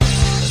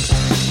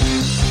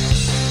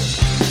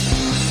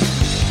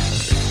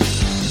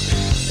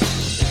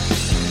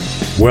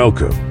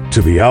Welcome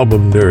to the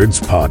Album Nerds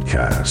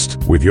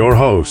Podcast with your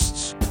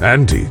hosts,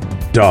 Andy,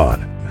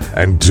 Don,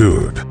 and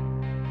Dude.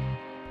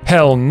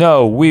 Hell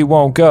no, we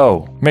won't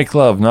go. Make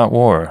love, not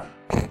war.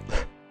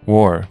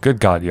 War.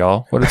 Good God,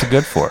 y'all. What is it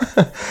good for?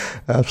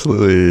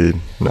 Absolutely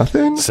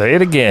nothing. Say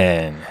it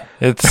again.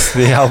 It's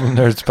the Album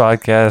Nerds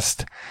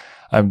Podcast.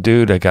 I'm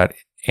Dude. I got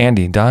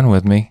Andy and Don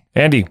with me.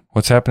 Andy,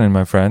 what's happening,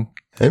 my friend?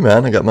 Hey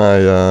man, I got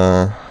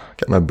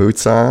my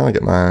boots on. I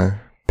got my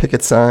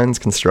picket signs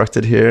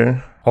constructed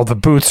here. Oh, the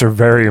boots are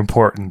very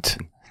important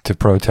to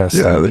protest.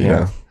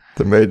 Yeah.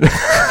 They're made.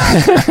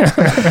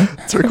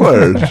 It's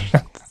required.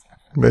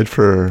 Made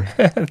for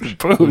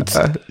boots.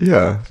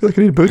 Yeah, I feel like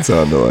I need boots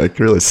on to like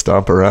really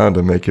stomp around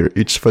and make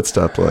each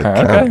footstep like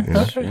count. You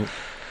know?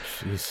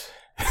 Jeez.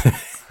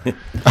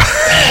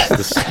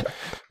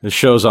 This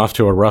show's off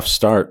to a rough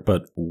start,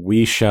 but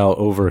we shall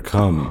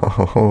overcome.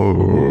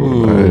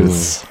 Oh,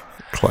 nice.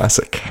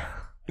 Classic.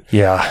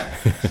 Yeah.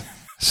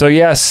 So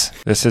yes,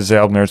 this is the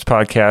Album Nerds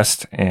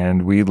Podcast,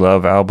 and we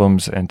love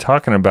albums and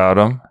talking about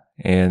them.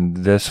 And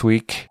this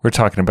week, we're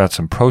talking about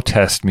some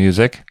protest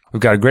music.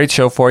 We've got a great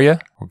show for you.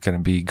 We're going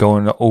to be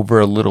going over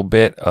a little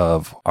bit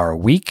of our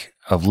week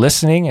of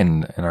listening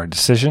and our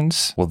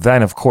decisions. We'll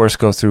then, of course,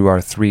 go through our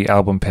 3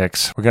 album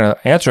picks. We're going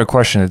to answer a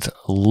question that's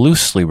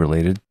loosely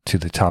related to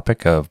the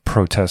topic of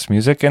protest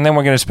music. And then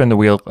we're going to spin the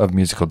wheel of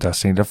musical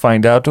destiny to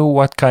find out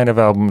what kind of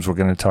albums we're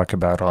going to talk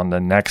about on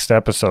the next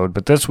episode.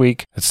 But this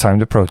week, it's time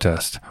to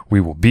protest. We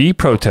will be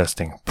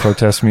protesting.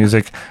 Protest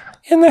music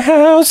in the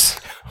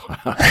house.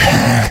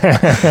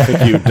 I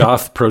think you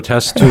doth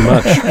protest too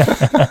much.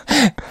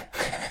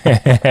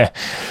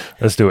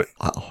 Let's do it.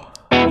 Wow.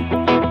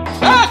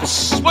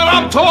 That's what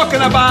I'm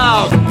talking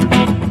about!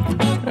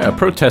 A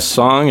protest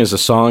song is a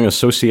song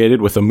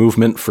associated with a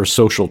movement for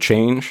social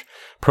change.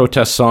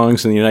 Protest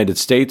songs in the United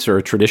States are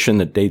a tradition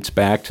that dates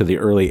back to the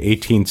early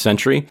 18th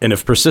century and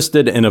have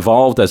persisted and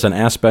evolved as an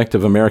aspect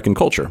of American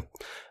culture.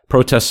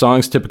 Protest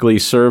songs typically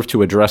serve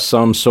to address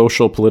some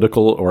social,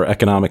 political, or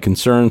economic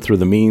concern through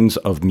the means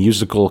of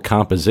musical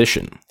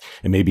composition.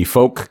 It may be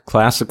folk,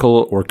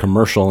 classical, or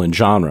commercial in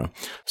genre.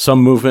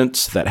 Some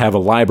movements that have a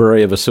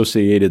library of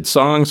associated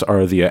songs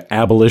are the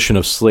abolition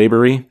of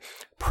slavery,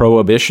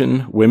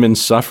 prohibition,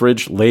 women's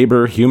suffrage,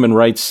 labor, human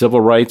rights,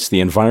 civil rights,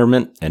 the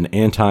environment, and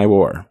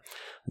anti-war.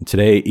 And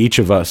today, each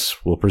of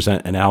us will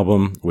present an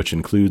album which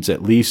includes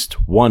at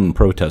least one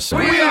protest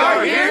song. We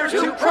are here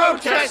to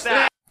protest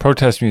that!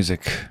 Protest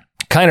music.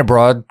 Kind of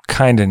broad,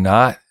 kind of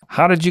not.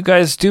 How did you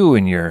guys do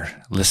in your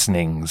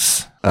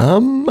listenings?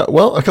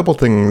 Well, a couple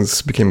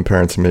things became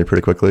apparent to me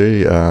pretty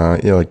quickly.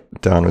 Like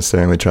Don was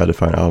saying, we tried to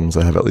find albums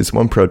that have at least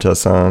one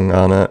protest song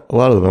on it. A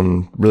lot of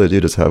them really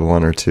do just have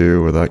one or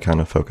two where that kind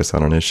of focus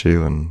on an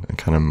issue and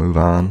kind of move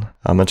on.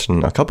 I'll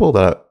mention a couple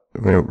that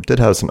did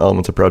have some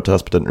elements of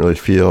protest, but didn't really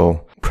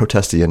feel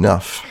protesty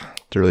enough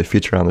to really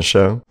feature on the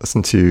show.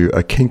 Listen to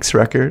a Kinks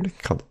record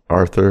called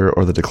Arthur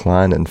or the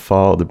Decline and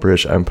Fall of the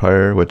British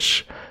Empire,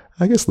 which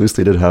I guess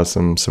loosely did have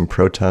some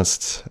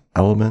protest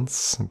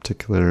elements, in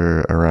particular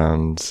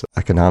around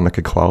economic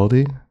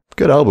equality.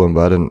 Good album,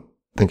 but I didn't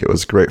think it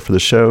was great for the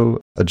show.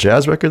 A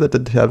jazz record that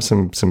did have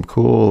some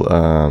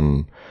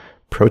cool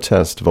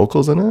protest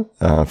vocals in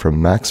it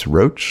from Max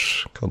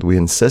Roach called We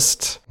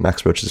Insist.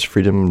 Max Roach's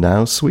Freedom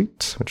Now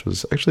Suite, which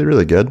was actually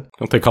really good.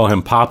 Don't they call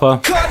him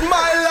Papa? Cut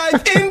my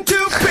life into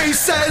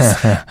pieces!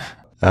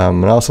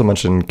 And I also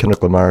mentioned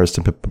Kendrick Lamar's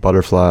To Pimp a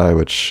Butterfly,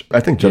 which I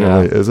think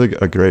generally is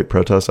a great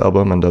protest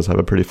album and does have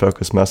a pretty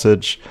focused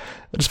message.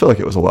 I just felt like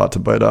it was a lot to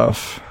bite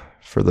off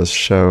for this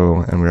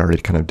show, and we're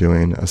already kind of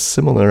doing a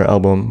similar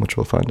album, which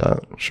we'll find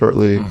out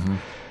shortly.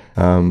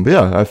 Mm-hmm. But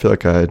yeah, I feel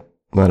like I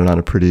landed on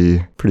a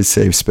pretty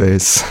safe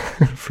space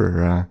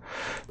for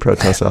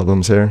protest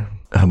albums here.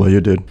 How about you,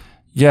 dude?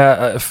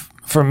 Yeah,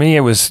 for me,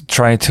 it was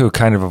trying to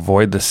kind of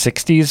avoid the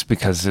 60s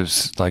because it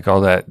was like all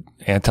that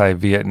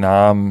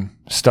anti-Vietnam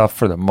stuff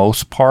for the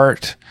most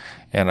part,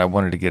 and I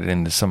wanted to get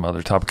into some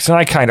other topics. And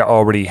I kind of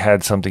already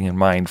had something in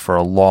mind for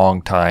a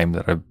long time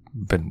that I've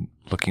been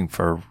looking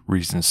for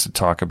reasons to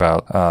talk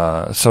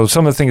about. So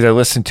some of the things I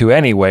listened to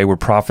anyway were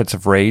Prophets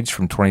of Rage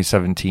from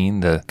 2017,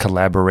 the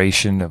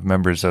collaboration of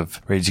members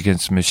of Rage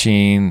Against the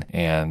Machine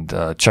and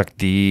Chuck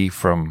D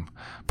from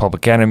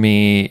Public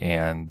Enemy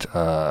and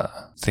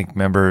I think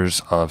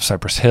members of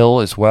Cypress Hill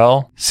as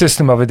well.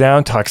 System of a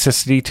Down,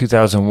 Toxicity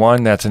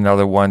 2001. That's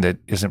another one that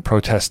isn't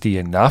protesty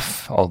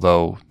enough,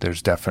 although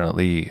there's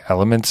definitely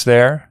elements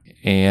there.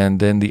 And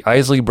then the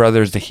Isley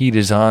Brothers, The Heat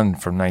Is On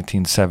from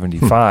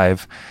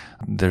 1975.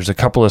 There's a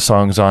couple of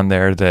songs on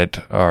there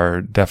that are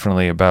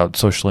definitely about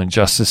social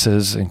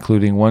injustices,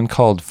 including one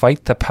called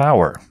Fight the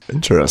Power.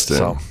 Interesting.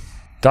 So,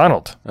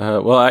 Donald.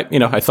 Well,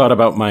 I thought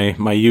about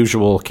my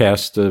usual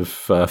cast of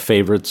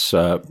favorites.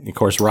 Of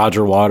course,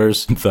 Roger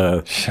Waters,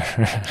 the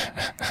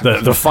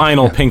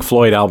final Pink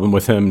Floyd album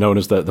with him, known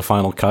as the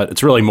Final Cut.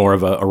 It's really more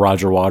of a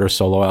Roger Waters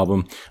solo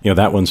album.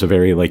 That one's a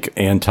very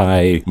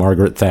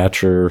anti-Margaret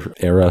Thatcher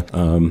era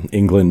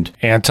England,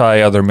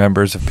 anti-other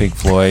members of Pink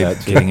Floyd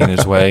getting in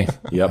his way.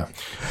 Yep.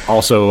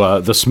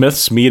 Also, the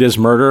Smiths' "Meat Is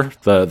Murder."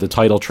 The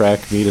title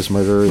track, "Meat Is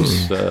Murder,"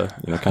 is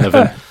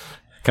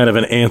kind of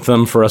an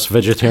anthem for us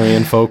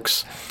vegetarian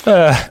folks.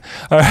 I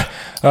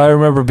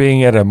remember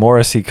being at a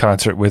Morrissey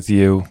concert with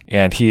you,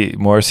 and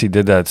Morrissey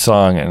did that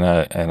song, and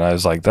I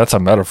was like, "That's a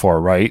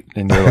metaphor, right?"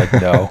 And you're like,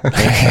 "No,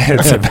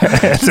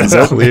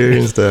 it's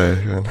Lear's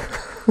Day."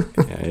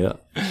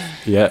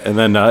 Yeah. And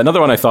then another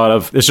one I thought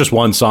of, it's just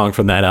one song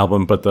from that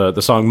album, but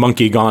the song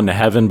 "Monkey Gone to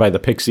Heaven" by the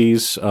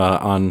Pixies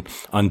on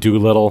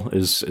Doolittle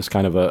is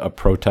kind of a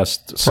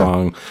protest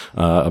song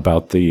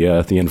about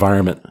the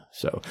environment.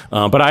 So,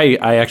 but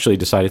I actually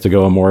decided to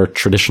go a more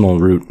traditional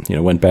route.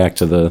 Went back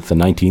to the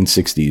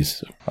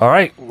 1960s. All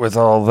right. With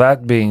all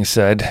that being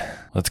said,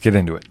 let's get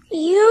into it.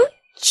 You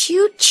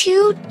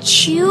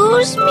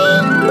choose me?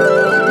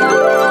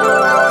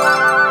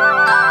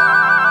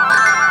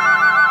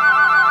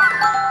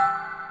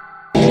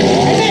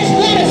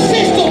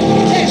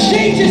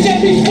 Changes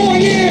every 4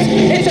 years.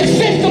 It's a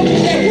system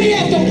that we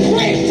have to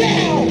break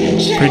down.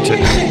 Preach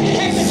it,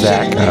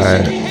 Zach. All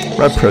right.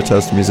 My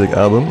protest music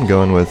album,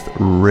 going with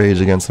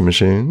Rage Against the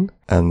Machine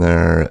and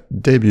their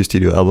debut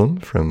studio album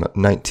from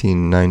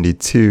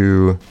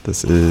 1992.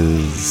 This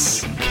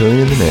is Killing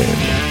in the Name.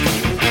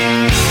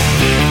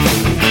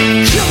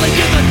 Killing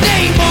in the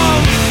name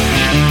of.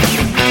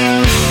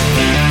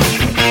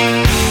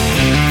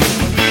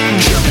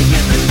 Killing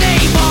in the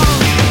name of.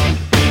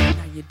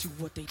 Now you do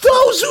what they.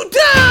 Those who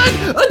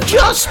died are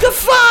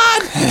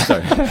justified.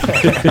 Sorry.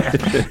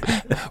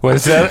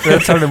 Was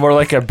that sounded more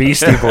like a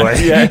Beastie Boy?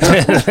 Yeah,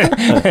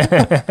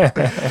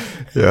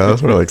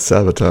 that's more like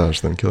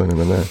Sabotage than Killing in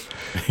the Name.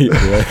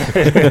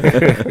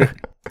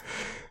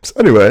 So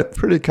anyway,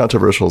 pretty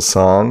controversial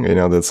song.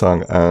 The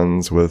song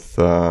ends with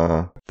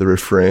the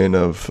refrain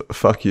of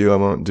 "fuck you, I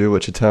won't do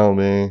what you tell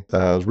me." It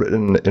was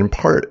written in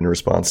part in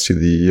response to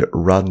the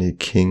Rodney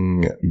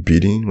King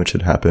beating, which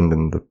had happened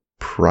in the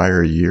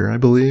prior year, I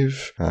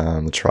believe.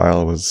 The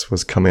trial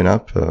was coming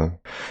up. It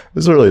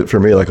was really, for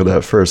me,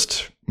 that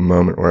first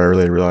moment where I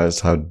really realized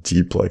how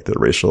deep the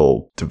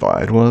racial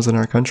divide was in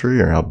our country,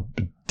 or how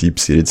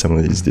deep-seated some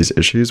of these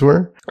issues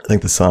were. I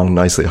think the song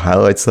nicely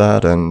highlights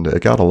that, and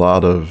it got a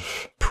lot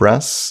of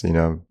press,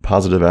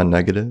 positive and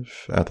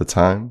negative at the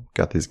time.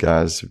 Got these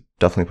guys who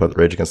definitely put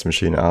Rage Against the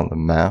Machine on the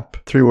map.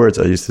 3 words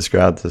I used to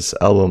describe this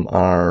album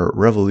are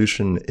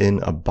revolution in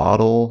a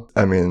bottle.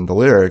 I mean, the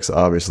lyrics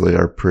obviously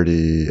are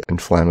pretty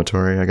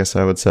inflammatory, I guess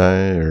I would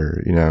say,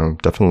 or,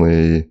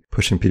 definitely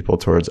pushing people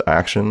towards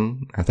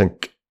action. I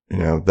think,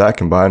 that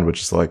combined with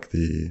just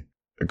the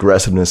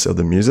aggressiveness of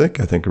the music,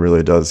 I think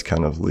really does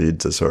kind of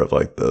lead to sort of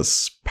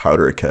this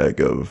powder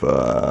keg of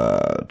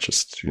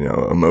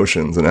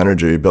emotions and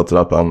energy built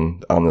up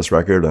on this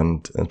record,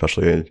 and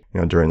especially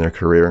during their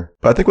career.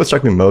 But I think what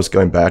struck me most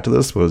going back to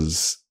this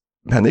was,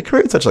 man, they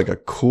created such a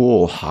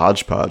cool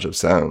hodgepodge of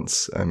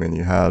sounds. I mean,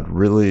 you had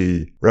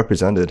really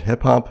represented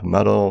hip hop,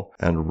 metal,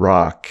 and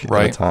rock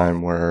at a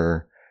time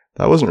where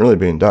that wasn't really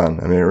being done.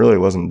 I mean, it really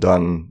wasn't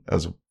done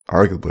as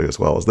arguably as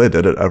well as they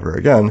did it ever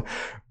again.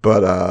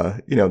 But,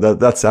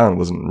 that sound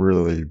wasn't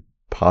really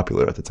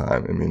popular at the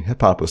time. I mean,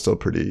 hip hop was still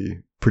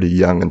pretty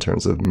young in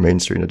terms of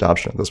mainstream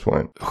adoption at this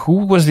point.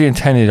 Who was the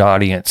intended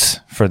audience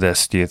for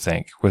this, do you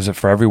think? Was it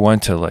for everyone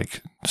to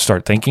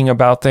start thinking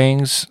about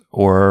things,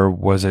 or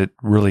was it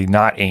really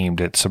not aimed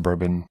at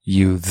suburban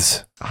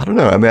youths? I don't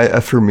know. I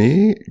mean, for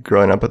me,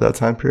 growing up at that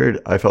time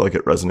period, I felt like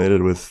it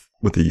resonated with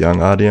the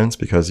young audience,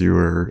 because you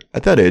were,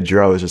 at that age,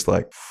 you're always just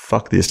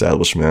fuck the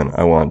establishment.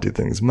 I want to do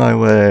things my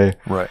way.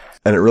 Right.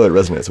 And it really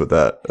resonates with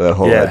that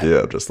whole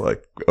idea of just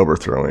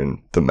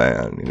overthrowing the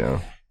man,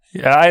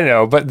 Yeah, I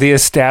know. But the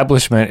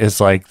establishment is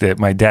that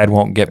my dad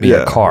won't get me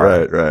a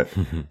car. Right.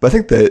 But I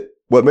think that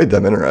what made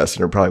them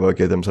interesting, or probably what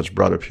gave them such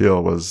broad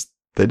appeal, was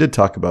they did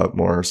talk about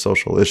more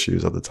social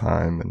issues at the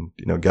time, and,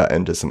 got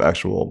into some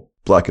actual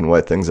black and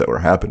white things that were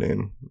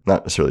happening,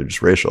 not necessarily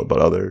just racial, but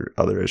other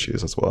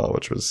issues as well,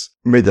 which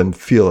made them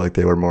feel like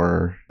they were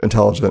more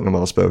intelligent and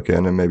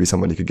well-spoken, and maybe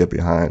someone you could get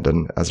behind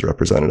and as a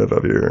representative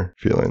of your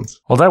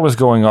feelings. Well, that was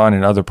going on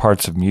in other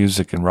parts of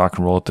music and rock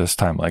and roll at this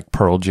time.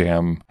 Pearl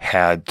Jam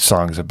had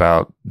songs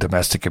about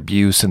domestic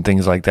abuse and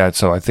things like that.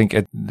 So I think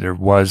there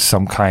was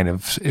some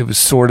it was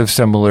sort of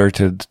similar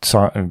to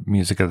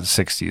music of the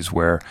 60s,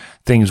 where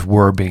things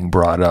were being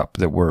brought up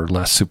that were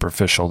less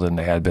superficial than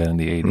they had been in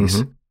the 80s.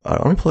 Mm-hmm.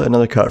 Let me play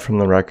another cut from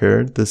the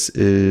record. This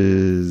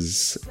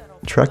is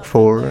track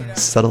 4,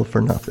 Settle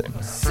for Nothing.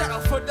 Settle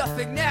for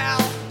nothing now,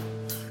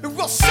 and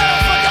we'll settle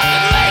for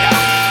nothing later.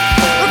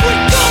 If we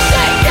don't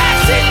take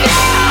action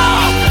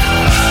now,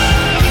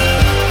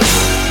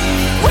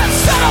 we'll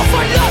settle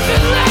for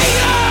nothing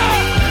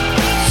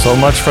later. So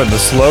much for the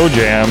slow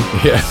jam.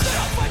 Yeah.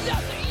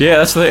 Yeah,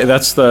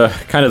 that's the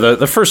kind of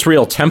the first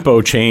real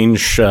tempo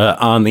change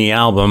on the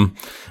album.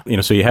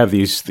 So you have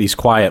these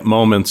quiet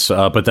moments,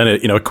 but then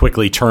it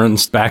quickly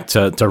turns back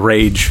to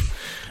rage.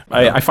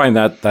 I find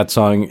that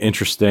song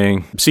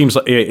interesting. Seems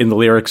like in the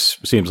lyrics,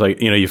 seems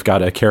like you've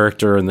got a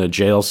character in the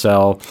jail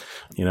cell,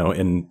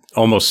 and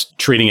almost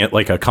treating it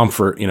like a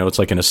comfort. It's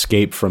like an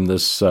escape from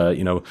this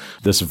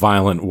this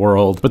violent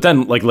world. But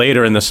then like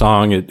later in the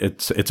song,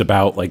 it's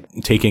about like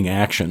taking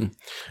action.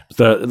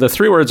 The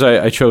three words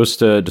I chose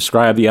to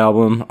describe the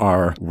album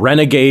are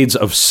renegades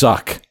of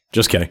suck.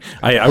 Just kidding.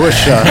 I wish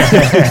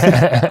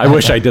I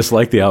wish I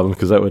disliked the album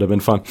because that would have been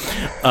fun.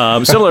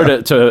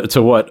 Similar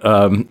to what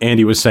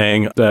Andy was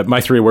saying, that my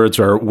three words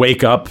are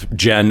wake up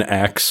Gen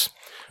X.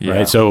 Yeah.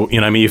 Right. So,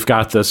 you've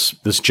got this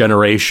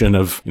generation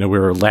of, we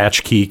were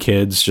latchkey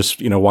kids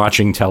just,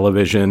 watching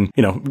television,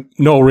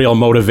 no real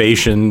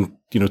motivation,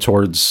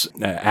 towards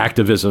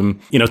activism.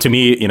 To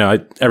me,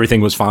 everything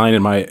was fine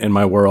in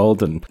my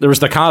world. And there was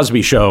the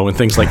Cosby Show and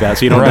things like that.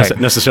 So you don't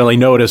necessarily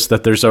notice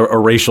that there's a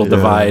racial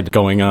divide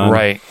going on.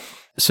 Right.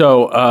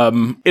 So,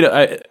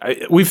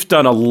 we've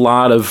done a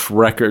lot of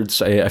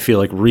records, I feel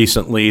like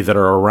recently, that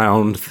are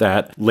around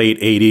that late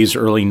 80s,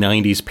 early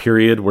 90s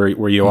period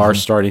where you are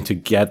starting to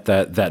get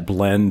that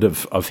blend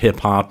of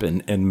hip hop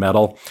and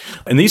metal.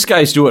 And these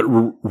guys do it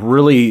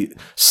really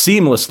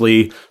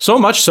seamlessly, so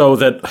much so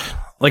that,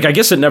 like, I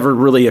guess it never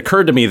really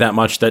occurred to me that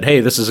much that,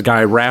 hey, this is a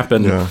guy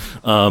rapping,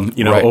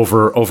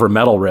 over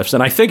metal riffs.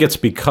 And I think it's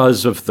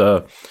because of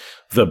the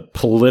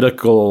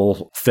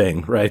political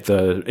thing, right?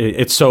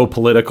 It's so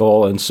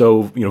political and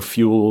so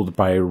fueled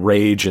by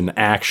rage and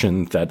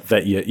action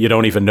that you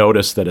don't even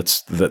notice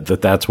that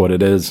that's what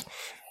it is.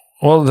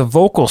 Well, the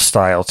vocal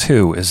style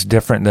too is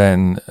different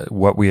than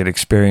what we had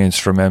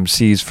experienced from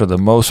MCs for the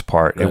most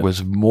part. Right. It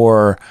was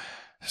more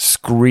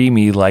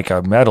screamy like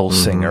a metal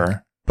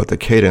singer. But the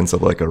cadence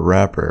of like a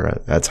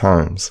rapper at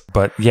times.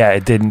 But yeah,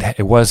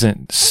 it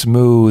wasn't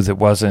smooth. It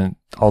wasn't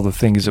all the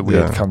things that we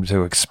had come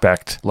to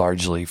expect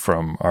largely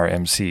from our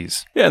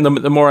MCs. Yeah, and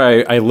the more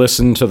I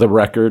listen to the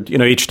record,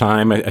 each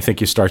time I think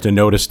you start to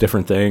notice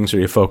different things or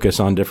you focus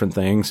on different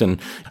things.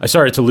 And I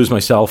started to lose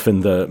myself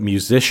in the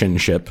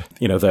musicianship,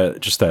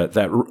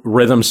 that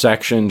rhythm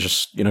section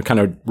just, kind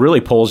of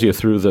really pulls you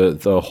through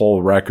the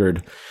whole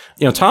record.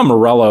 Tom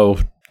Morello,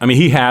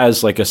 he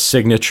has like a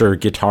signature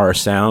guitar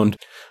sound.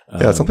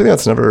 Yeah, something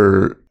that's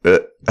never,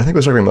 I think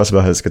what struck me most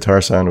about his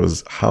guitar sound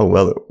was how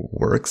well it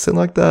works in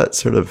like that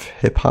sort of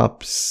hip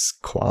hop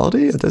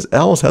quality. It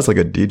almost has like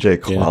a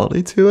DJ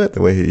quality to it,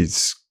 the way he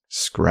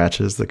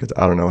scratches the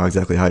guitar. I don't know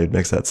exactly how he'd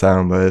mix that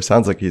sound, but it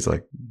sounds like he's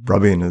like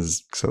rubbing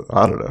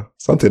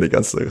something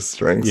against those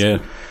strings. Yeah.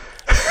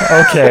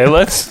 Okay,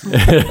 let's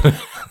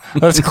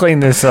clean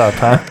this up,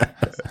 huh?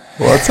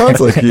 Well, it sounds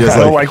like he is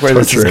I don't like where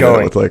this is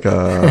going. With like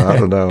a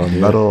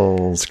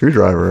metal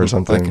screwdriver or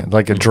something.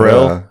 Like a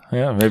drill?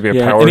 Yeah, maybe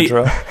a power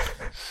drill.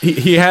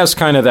 He has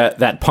kind of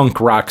that punk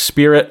rock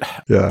spirit,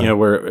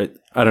 where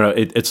I don't know,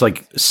 it's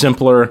like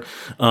simpler,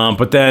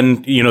 but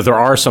then there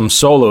are some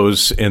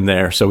solos in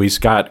there, so he's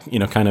got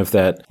kind of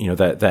that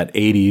that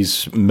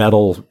 80s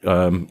metal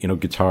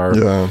guitar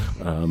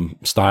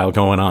style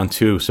going on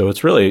too. So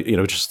it's really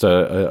just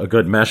a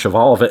good mesh of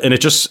all of it,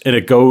 and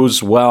it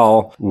goes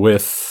well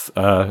with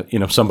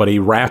somebody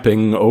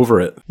rapping over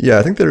it. Yeah,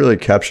 I think they really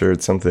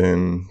captured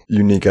something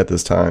unique at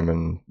this time,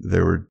 and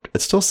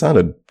it still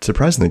sounded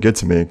surprisingly good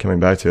to me coming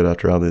back to it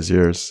after all these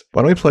years.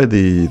 Why don't we play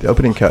the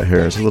opening cut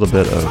here? It's a little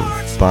bit of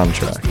Bomb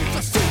Track.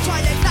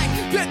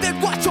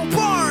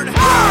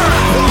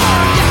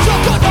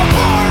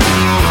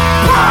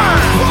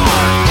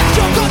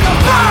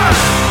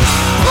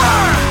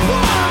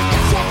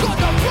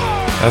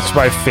 That's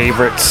my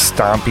favorite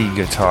stompy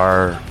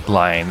guitar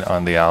line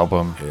on the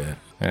album. Yeah.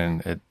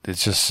 And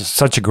it's just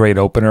such a great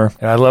opener.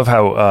 And I love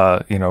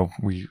how,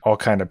 we all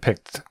kind of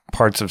picked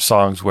parts of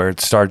songs where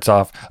it starts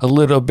off a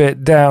little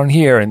bit down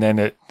here and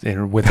then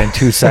within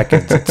 2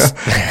 seconds.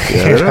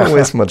 They don't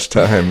waste much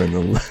time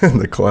in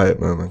the quiet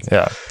moments.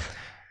 Yeah.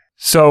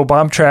 So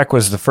Bomb Track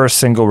was the first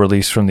single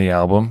released from the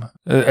album.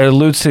 It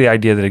alludes to the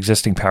idea that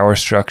existing power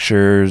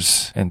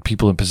structures and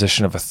people in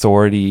position of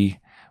authority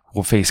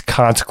will face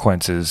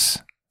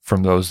consequences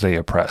from those they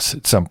oppress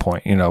at some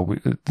point.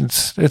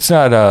 It's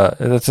not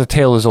that's a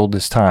tale as old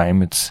as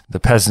time. It's the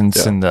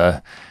peasants and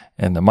the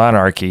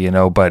monarchy,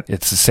 but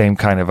it's the same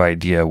kind of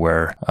idea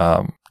where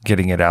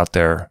getting it out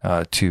there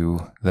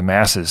to the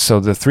masses. So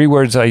the three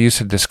words I used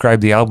to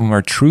describe the album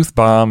are truth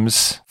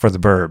bombs for the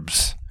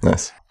burbs.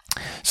 Nice.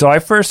 So I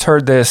first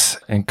heard this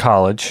in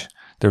college.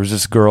 There was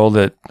this girl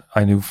that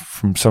I knew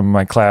from some of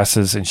my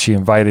classes, and she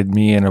invited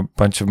me and a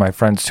bunch of my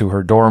friends to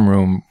her dorm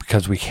room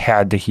because we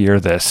had to hear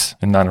this,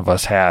 and none of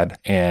us had.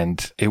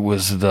 And it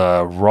was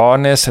the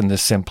rawness and the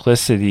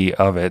simplicity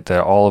of it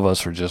that all of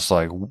us were just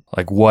like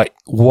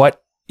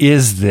what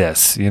is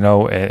this?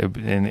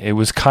 And it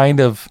was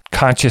kind of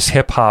conscious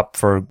hip hop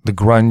for the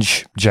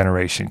grunge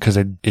generation because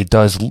it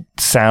does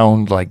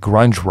sound like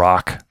grunge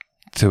rock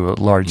to a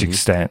large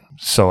extent.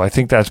 So I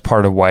think that's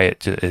part of why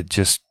it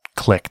just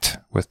clicked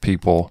with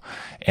people.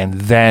 And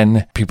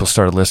then people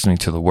started listening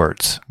to the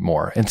words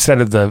more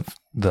instead of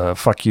the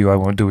fuck you, I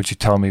won't do what you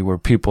tell me, where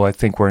people, I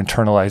think, were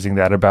internalizing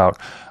that about,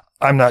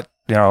 I'm not,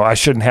 I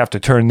shouldn't have to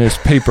turn this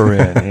paper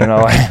in.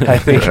 I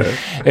think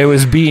it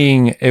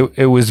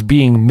was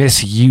being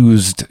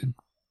misused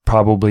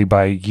probably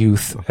by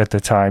youth at the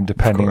time,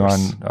 depending on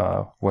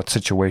what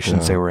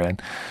situations they were in.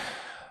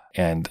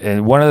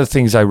 And one of the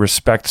things I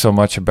respect so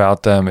much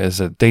about them is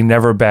that they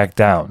never back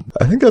down.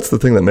 I think that's the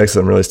thing that makes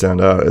them really stand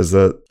out, is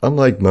that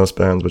unlike most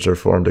bands which are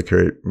formed to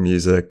create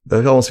music,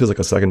 that almost feels like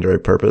a secondary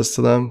purpose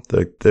to them.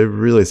 They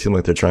really seem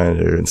like they're trying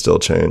to instill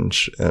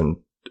change and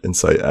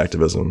incite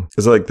activism.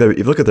 Because if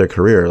you look at their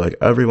career, like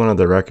every one of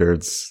their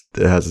records,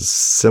 it has a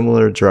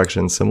similar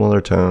direction, similar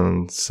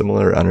tone,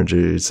 similar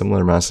energy,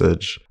 similar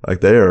message.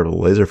 Like they are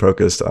laser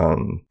focused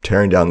on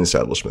tearing down the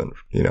establishment,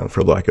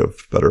 for lack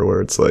of better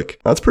words. Like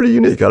that's pretty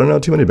unique. I don't know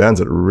too many bands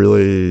that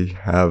really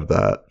have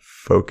that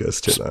focus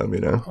to them,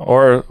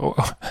 or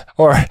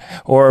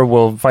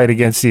will fight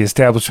against the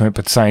establishment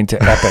but sign to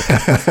Epic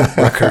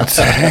Records.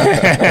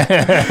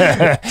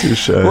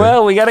 Touche.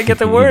 Well, we got to get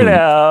the word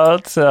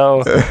out.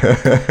 So,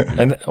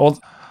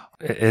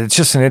 it's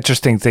just an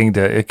interesting thing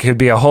it could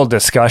be a whole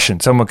discussion.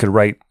 Someone could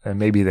write, and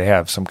maybe they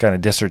have some kind of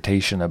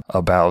dissertation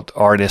about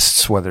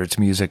artists, whether it's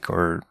music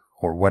or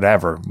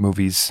whatever,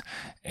 movies,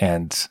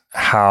 and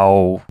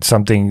how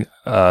something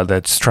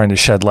that's trying to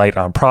shed light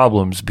on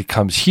problems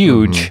becomes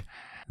huge. Mm-hmm.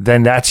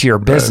 Then that's your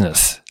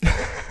business.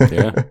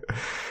 Yeah.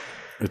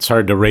 It's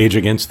hard to rage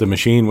against the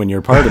machine when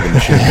you're part of the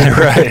machine.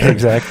 Right,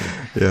 exactly.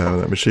 Yeah,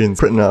 that machine's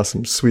printing out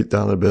some sweet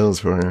dollar bills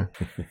for you.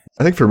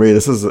 I think for me,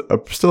 this is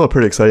still a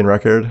pretty exciting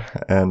record,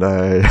 and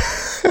I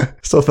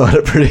still found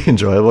it pretty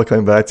enjoyable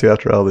coming back to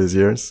after all these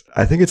years.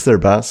 I think it's their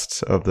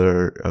best of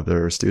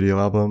their studio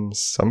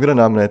albums. I'm going to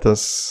nominate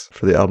this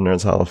for the Album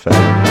Nerds Hall of Fame.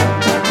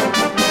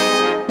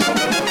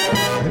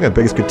 I think my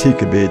biggest critique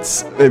could be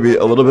it's maybe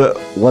a little bit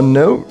one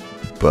note,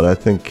 but I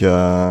think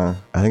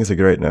it's a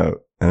great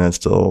note, and it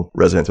still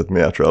resonates with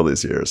me after all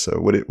these years. So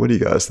what do you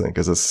guys think?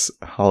 Is this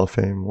Hall of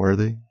Fame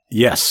worthy?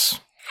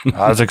 Yes.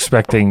 I was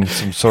expecting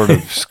some sort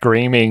of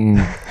screaming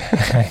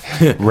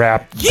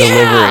rap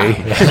delivery.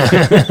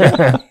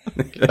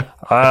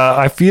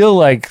 I feel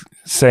like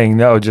saying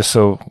no just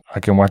so I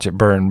can watch it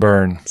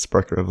burn.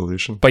 Spark a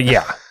revolution. But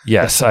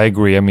yes, I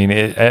agree. I mean,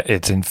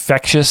 it's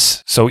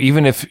infectious. So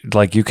even if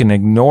you can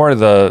ignore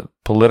the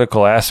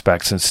political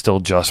aspects and still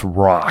just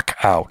rock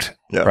out,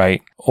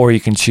 right? Or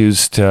you can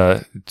choose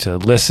to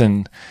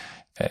listen,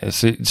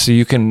 so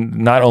you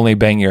can not only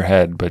bang your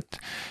head, but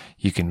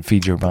you can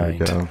feed your mind.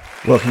 There you go.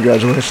 Well,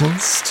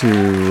 congratulations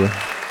to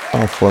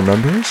all 4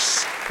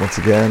 members. Once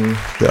again,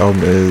 the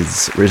album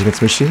is Rage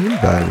Against the Machine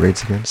by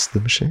Rage Against the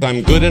Machine.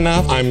 I'm good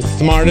enough, I'm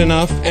smart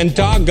enough, and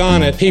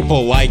doggone it,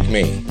 people like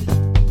me.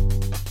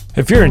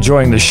 If you're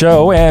enjoying the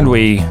show, and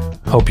we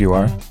hope you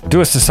are,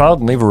 do us a solid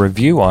and leave a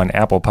review on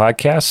Apple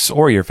Podcasts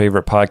or your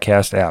favorite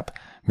podcast app.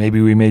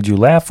 Maybe we made you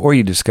laugh or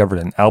you discovered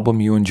an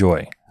album you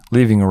enjoy.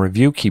 Leaving a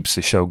review keeps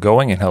the show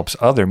going and helps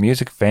other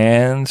music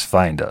fans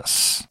find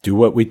us. Do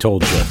what we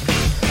told you.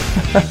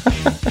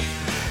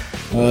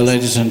 Well,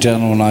 ladies and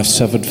gentlemen, I've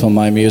suffered for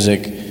my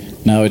music.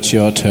 Now it's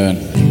your turn.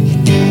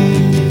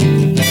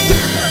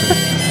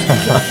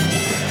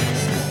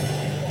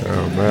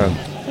 Oh, man.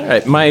 All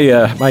right,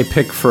 my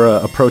pick for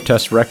a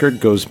protest record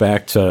goes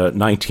back to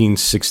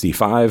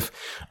 1965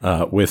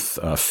 with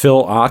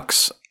Phil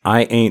Ochs,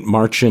 I Ain't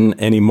Marchin'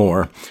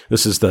 Anymore.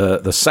 This is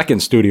the second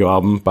studio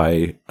album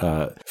by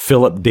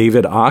Philip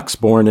David Ochs,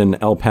 born in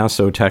El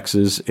Paso,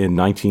 Texas in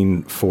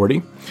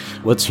 1940.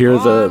 Let's hear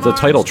the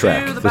title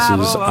track. This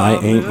is I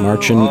Ain't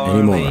Marchin'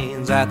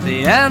 Anymore. At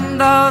the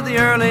end of the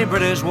early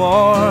British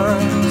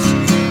wars,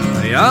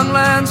 the young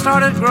land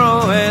started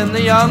growing,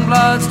 the young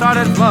blood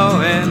started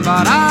flowing,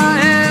 but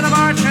I ain't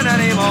marching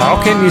anymore.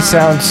 How can you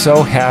sound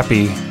so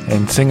happy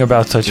and sing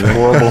about such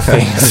horrible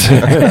things?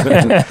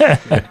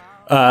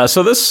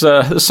 So this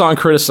song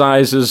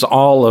criticizes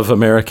all of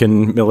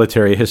American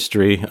military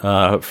history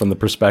from the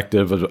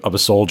perspective of a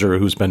soldier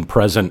who's been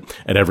present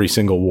at every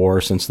single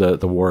war since the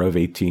War of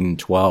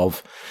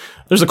 1812.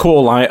 There's a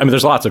cool line. I mean,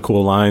 there's lots of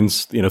cool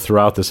lines,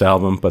 throughout this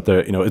album, but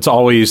it's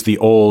always the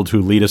old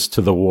who lead us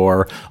to the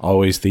war,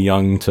 always the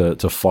young to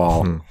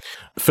fall. Mm-hmm.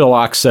 Phil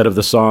Ochs said of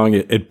the song,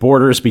 it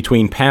borders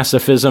between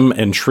pacifism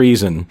and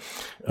treason,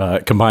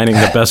 combining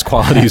the best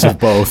qualities of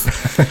both.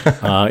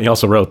 He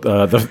also wrote,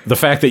 the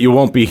fact that you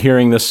won't be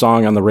hearing this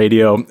song on the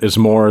radio is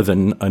more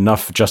than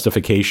enough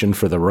justification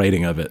for the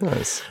writing of it.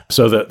 Nice.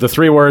 So the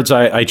 3 words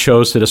I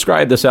chose to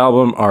describe this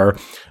album are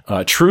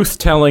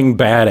truth-telling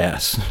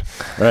badass,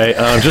 right?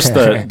 Just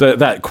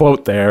that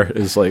quote there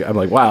is I'm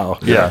like, wow.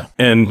 Yeah.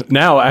 And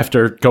now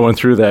after going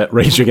through that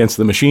Rage Against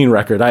the Machine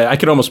record, I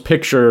could almost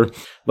picture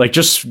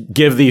just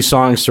give these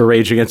songs to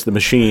Rage Against the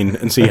Machine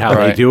and see how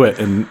they do it,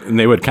 and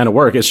they would kind of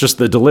work. It's just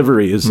the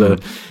delivery is a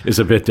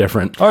bit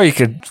different. Or you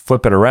could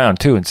flip it around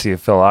too and see if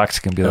Phil Ochs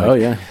can be like, oh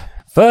yeah,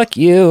 fuck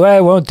you,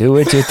 I won't do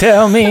what you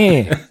tell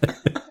me.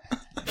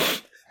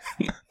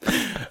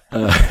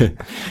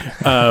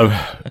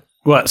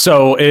 Well,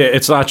 so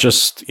it's not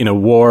just,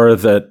 war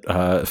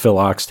that Phil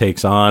Ochs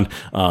takes on.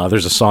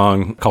 There's a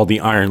song called The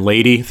Iron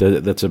Lady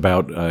that's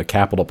about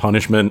capital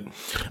punishment.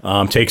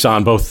 Takes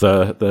on both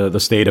the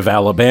state of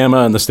Alabama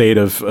and the state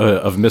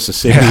of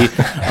Mississippi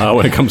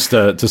when it comes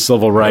to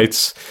civil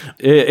rights.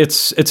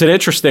 It's an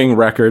interesting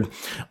record.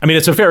 I mean,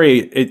 it's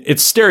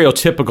it's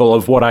stereotypical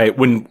of what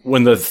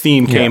when the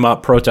theme came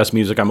up, protest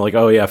music, I'm like,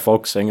 oh yeah,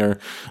 folk singer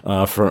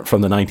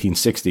from the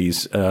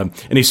 1960s.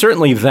 And he's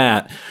certainly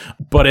that,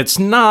 but it's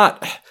not,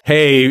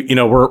 hey,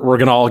 we're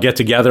going to all get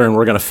together and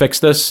we're going to fix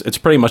this. It's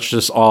pretty much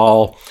just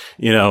all,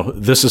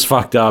 this is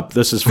fucked up.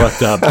 This is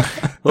fucked up.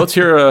 Let's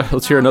hear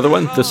another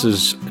one. This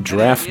is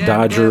Draft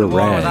Dodger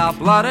Rag. Without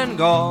blood and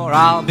gore,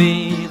 I'll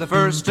be the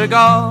first to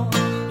go.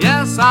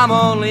 Yes, I'm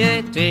only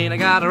 18. I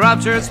got a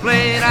ruptured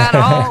spleen and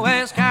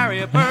always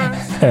carry a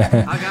purse.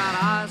 I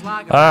got eyes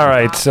like a All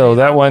right, so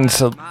that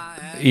one's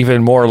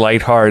even more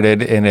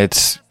lighthearted in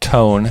its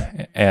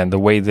tone and the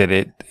way that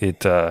it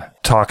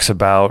talks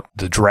about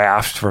the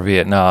draft for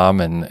Vietnam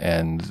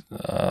and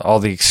all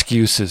the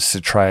excuses to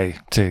try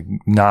to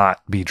not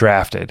be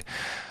drafted.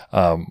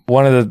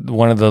 One of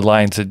the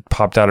lines that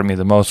popped out at me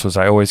the most was,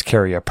 "I always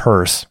carry a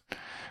purse,"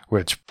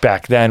 which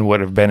back then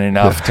would have been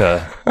enough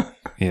to,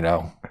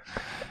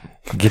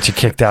 get you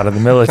kicked out of the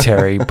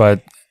military.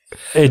 But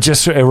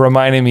it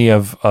reminded me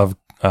of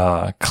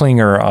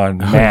Klinger on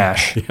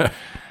MASH. Yeah.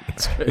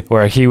 That's great.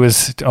 Where he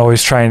was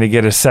always trying to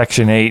get a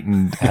Section 8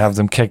 and have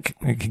them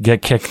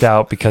get kicked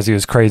out because he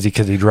was crazy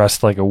because he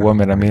dressed like a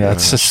woman. I mean,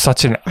 that's just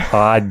such an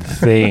odd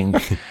thing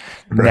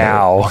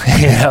now,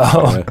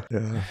 Yeah,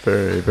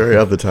 very, very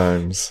of the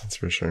times, that's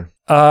for sure.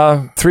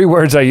 3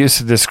 words I used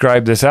to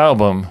describe this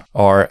album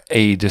are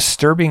a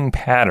disturbing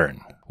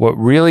pattern. What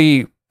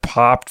really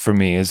popped for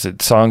me is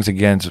that songs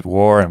against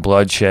war and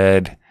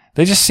bloodshed,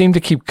 they just seem to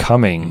keep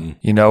coming.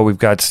 We've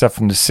got stuff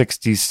from the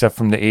 60s, stuff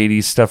from the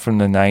 80s, stuff from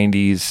the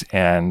 90s,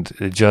 and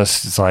it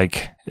just is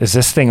like, is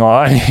this thing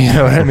on? You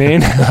know what I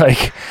mean?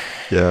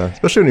 Yeah,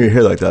 especially when you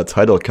hear like that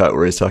title cut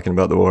where he's talking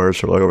about the wars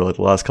for like over like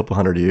the last couple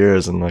hundred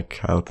years and like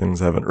how things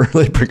haven't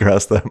really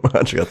progressed that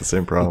much. You got the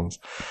same problems.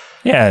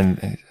 Yeah,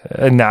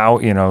 and now,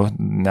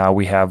 now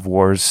we have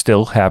wars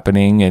still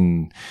happening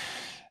and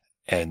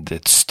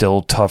it's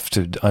still tough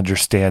to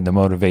understand the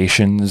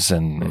motivations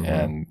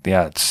and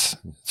yeah, it's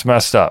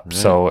messed up. Right.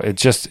 So it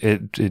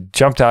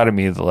jumped out at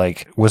me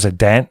like, was a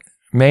dent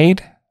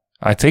made?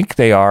 I think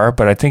they are,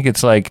 but I think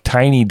it's like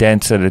tiny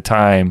dents at a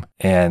time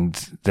and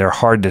they're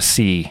hard to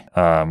see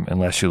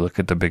unless you look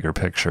at the bigger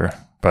picture.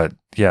 But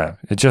yeah,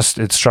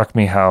 it struck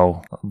me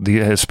how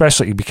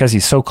especially because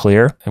he's so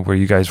clear, and where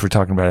you guys were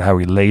talking about how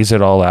he lays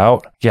it all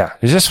out. Yeah,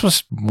 it just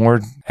was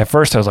more. At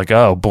first, I was like,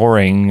 "Oh,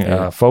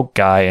 boring folk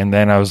guy," and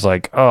then I was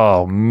like,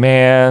 "Oh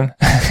man."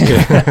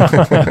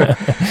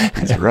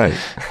 That's right.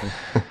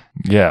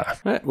 Yeah.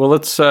 All right, well,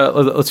 let's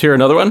hear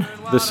another one.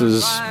 This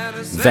is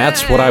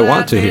That's What I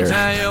Want to Hear.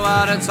 Tell you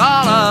what it's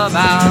all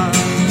about.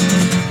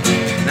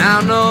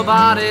 Now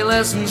nobody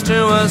listens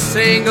to a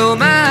single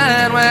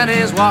man when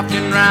he's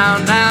walking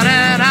round down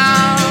and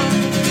out.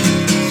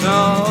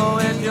 So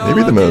if you're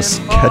maybe the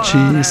most looking for catchy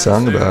an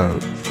song answer,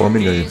 about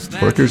forming a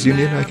workers'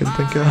 union I can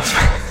think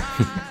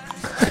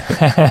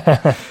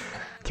of.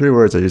 3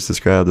 words I used to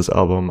describe this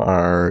album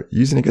are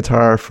using a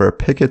guitar for a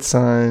picket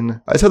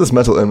sign. I just had this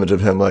mental image of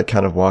him like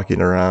kind of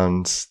walking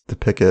around the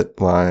picket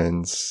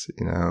lines,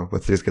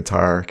 with his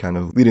guitar kind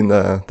of leading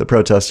the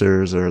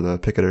protesters or the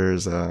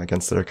picketers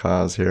against their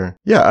cause here.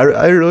 Yeah,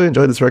 I really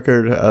enjoyed this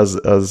record as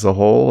a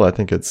whole. I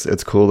think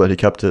it's cool that he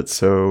kept it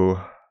so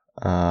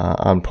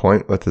on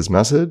point with his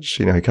message.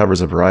 He covers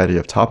a variety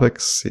of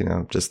topics,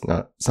 it's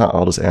not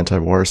all just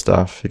anti-war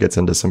stuff. He gets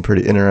into some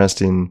pretty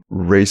interesting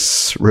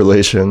race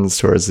relations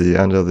towards the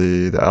end of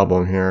the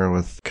album here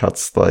with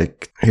cuts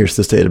like, here's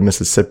the state of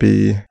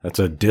Mississippi. That's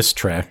a diss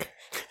track.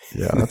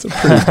 Yeah, that's a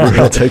pretty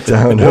brutal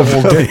takedown of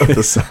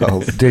the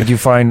South. Did you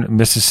find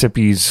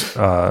Mississippi's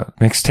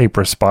mixtape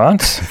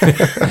response?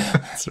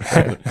 That's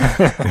right.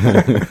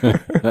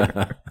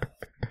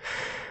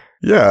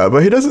 Yeah,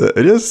 but he does it.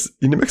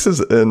 He mixes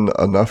in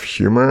enough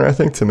humor, I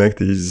think, to make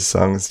these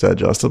songs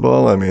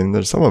digestible. I mean,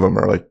 there's some of them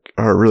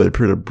are really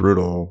pretty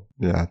brutal,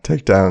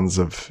 takedowns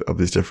of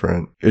these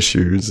different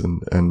issues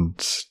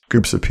and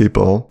groups of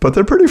people. But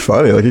they're pretty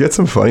funny. Like, he gets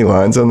some funny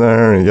lines in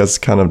there, and he gets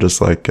kind of just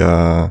like,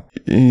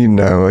 he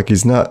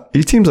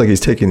seems like he's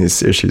taking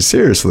these issues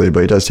seriously,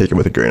 but he does take them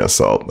with a grain of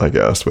salt, I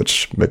guess,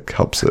 which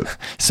helps it.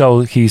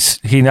 So he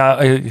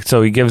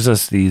gives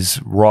us these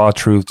raw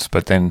truths,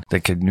 but then they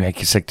could make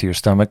you sick to your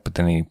stomach, but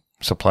then he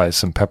supplies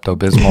some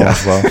Pepto-Bismol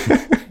as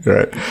well.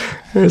 Right.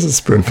 Here's a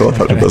spoonful of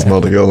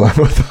Pepto-Bismol to go along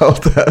with all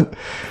that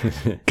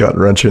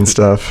gut-wrenching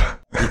stuff.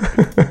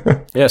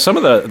 Yeah, some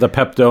of the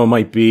Pepto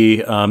might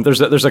be,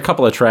 there's a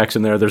couple of tracks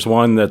in there. There's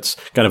one that's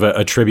kind of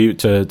a tribute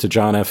to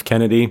John F.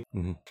 Kennedy,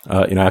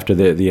 after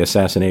the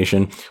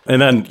assassination.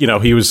 And then,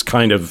 he was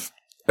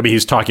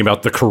he's talking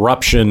about the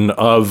corruption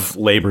of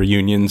labor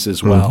unions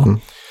as well. Mm-hmm.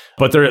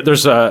 But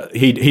there's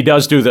he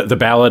does do the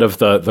ballad of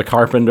the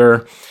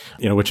carpenter.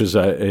 which is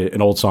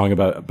an old song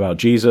about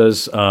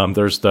Jesus.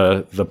 There's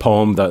the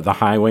poem, the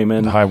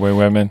Highwaymen. The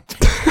Highwaywomen.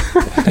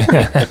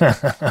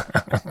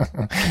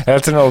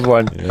 That's an old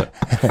one.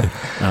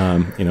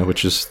 Yeah.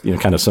 Which is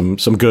kind of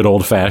some good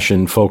old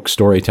fashioned folk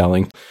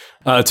storytelling.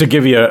 To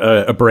give you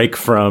a break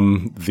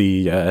from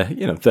the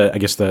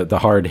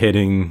hard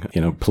hitting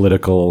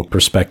political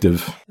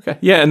perspective. Okay.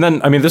 Yeah, and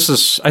then I think this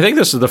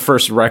is the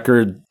first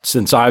record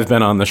since I've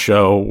been on the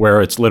show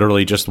where it's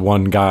literally just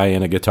one guy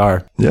and a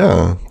guitar.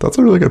 Yeah, that's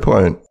a really good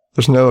point.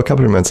 There's no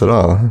accompaniments at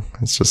all.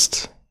 It's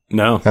just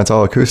that's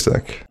all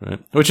acoustic. Right.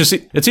 Which is,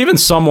 it's even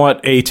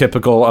somewhat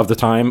atypical of the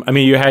time. I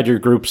mean, you had your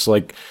groups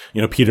like,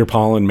 Peter,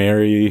 Paul, and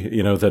Mary,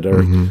 that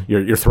are,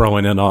 you're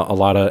throwing in a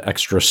lot of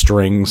extra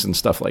strings and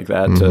stuff like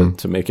that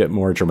to make it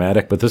more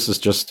dramatic. But this is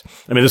just,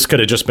 this could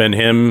have just been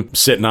him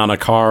sitting on a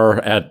car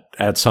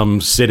at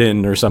some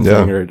sit-in or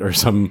something, or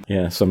some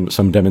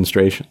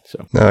demonstration.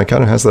 So it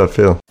kind of has that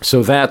feel.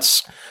 So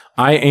that's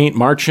I Ain't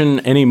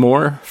Marching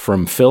Anymore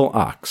from Phil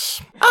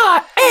Ochs.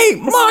 I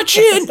ain't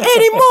marching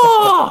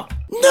anymore!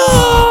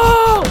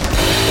 No!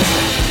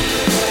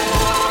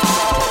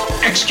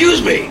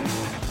 Excuse me.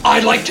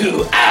 I'd like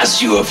to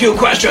ask you a few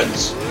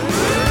questions.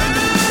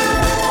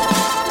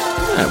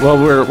 Well,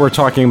 we're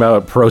talking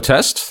about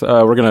protest.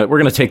 We're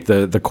gonna take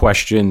the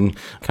question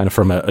kind of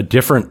from a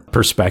different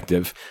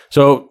perspective.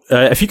 So,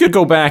 if you could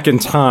go back in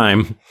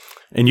time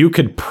and you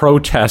could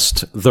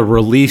protest the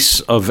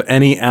release of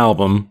any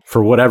album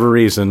for whatever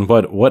reason,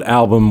 what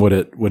album would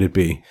it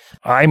be?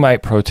 I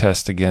might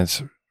protest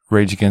against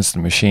Rage Against the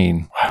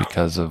Machine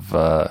because of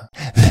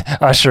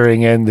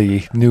ushering in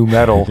the new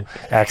metal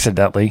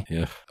accidentally.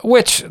 Yeah.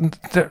 Which,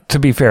 to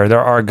be fair,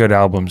 there are good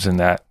albums in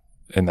that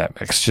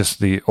mix. Just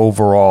the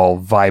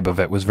overall vibe of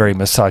it was very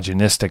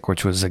misogynistic,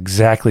 which was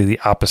exactly the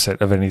opposite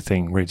of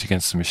anything Rage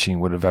Against the Machine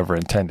would have ever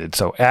intended.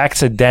 So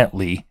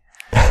accidentally,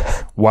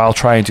 while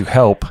trying to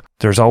help,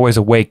 there's always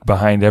a wake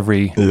behind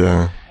every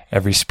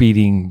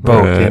speeding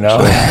boat,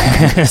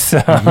 Right,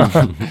 So.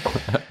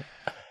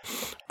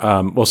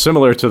 Well,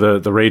 similar to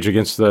the Rage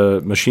Against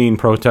the Machine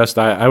protest,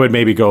 I would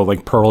maybe go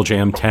like Pearl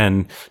Jam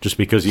 10, just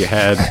because you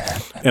had,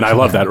 and I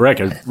love that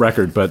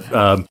record, but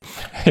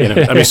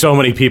so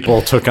many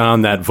people took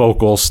on that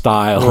vocal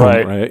style,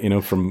 right?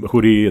 From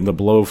Hootie and the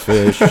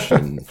Blowfish,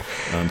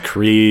 and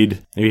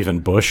Creed, maybe even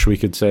Bush, we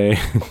could say,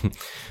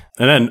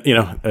 and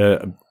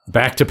then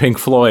back to Pink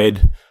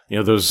Floyd.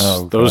 Those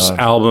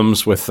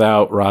albums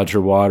without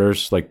Roger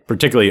Waters, like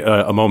particularly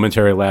A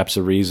Momentary Lapse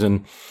of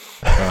Reason.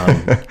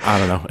 I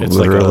don't know. It's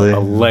Literally. like a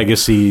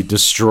legacy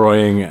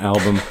destroying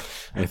album,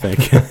 I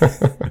think.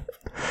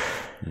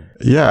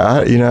 Yeah,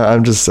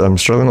 I'm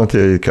struggling with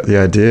the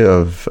idea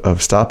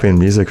of stopping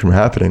music from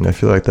happening. I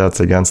feel like that's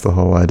against the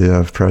whole idea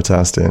of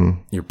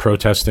protesting. You're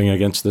protesting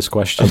against this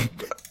question?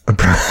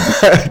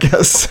 I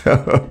guess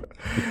so.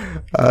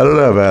 I don't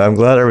know, man. I'm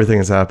glad everything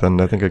has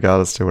happened. I think it got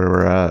us to where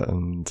we're at,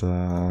 and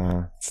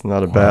it's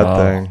not a bad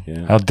thing.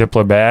 Yeah. How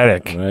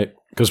diplomatic, right?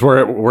 Because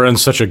we're in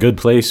such a good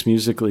place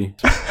musically.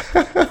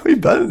 We've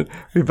been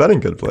in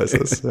good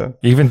places. Yeah.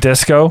 Even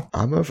disco.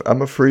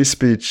 I'm a free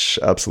speech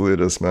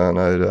absolutist, man.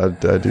 I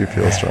do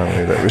feel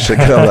strongly that we should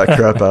get all that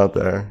crap out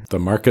there. The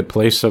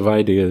marketplace of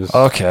ideas.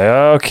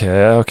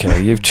 Okay.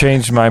 You've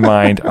changed my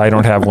mind. I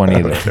don't have one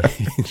either.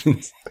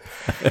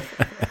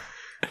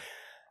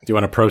 Do you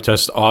want to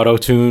protest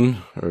auto-tune?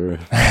 Or...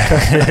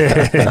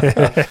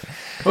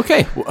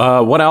 Okay.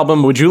 What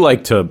album would you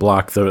like to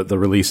block the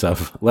release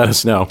of? Let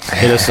us know.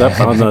 Hit us up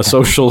on the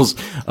socials,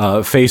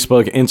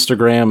 Facebook,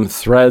 Instagram,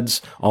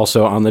 Threads,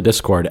 also on the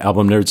Discord,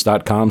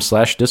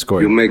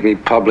 albumnerds.com/Discord. You make me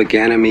public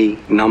enemy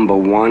number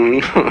one?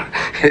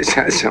 Is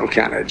that some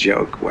kind of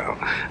joke? Well,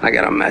 I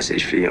got a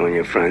message for you and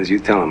your friends. You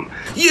tell them.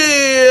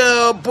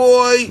 Yeah,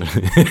 boy!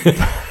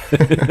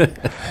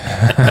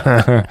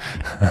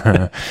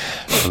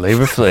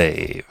 Flavor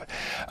Flav.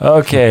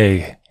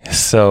 Okay,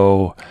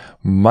 so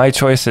my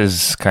choice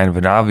is kind of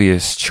an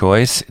obvious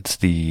choice. It's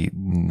the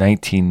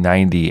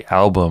 1990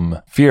 album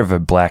Fear of a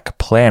Black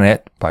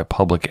Planet by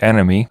Public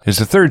Enemy. It's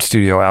the third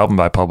studio album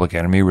by Public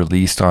Enemy,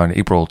 released on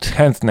April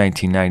 10th,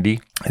 1990.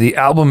 The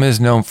album is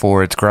known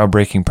for its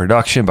groundbreaking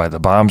production by the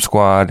Bomb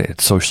Squad,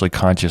 its socially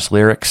conscious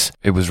lyrics.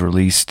 It was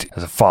released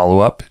as a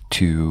follow-up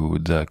to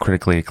the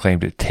critically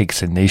acclaimed It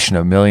Takes a Nation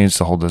of Millions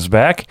to Hold Us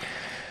Back.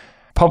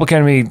 Public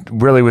Enemy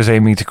really was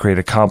aiming to create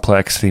a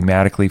complex,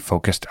 thematically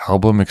focused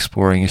album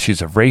exploring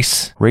issues of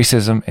race,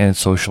 racism, and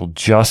social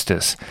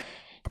justice.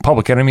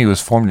 Public Enemy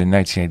was formed in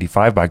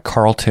 1985 by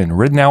Carlton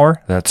Ridenour,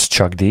 that's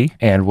Chuck D,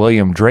 and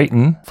William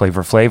Drayton,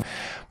 Flavor Flav.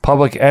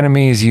 Public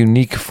Enemy's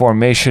unique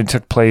formation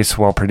took place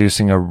while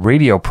producing a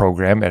radio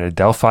program at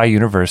Adelphi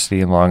University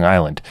in Long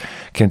Island.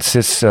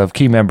 Consists of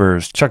key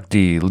members Chuck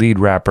D, lead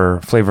rapper,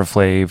 Flavor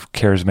Flav,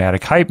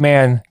 charismatic hype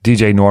man,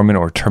 DJ Norman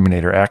or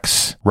Terminator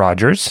X,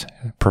 Rogers,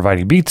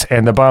 providing beats,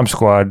 and the Bomb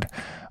Squad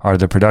are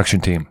the production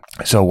team.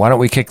 So why don't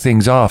we kick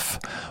things off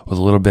with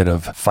a little bit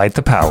of Fight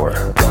the Power.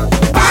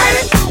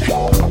 Fight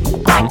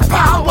the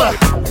power!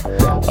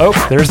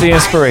 Oh, there's the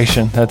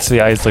inspiration. That's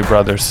the Isley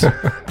Brothers.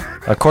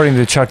 According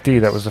to Chuck D,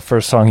 that was the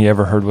first song he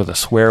ever heard with a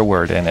swear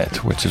word in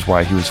it, which is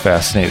why he was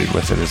fascinated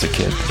with it as a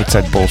kid. It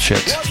said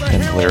bullshit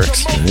in the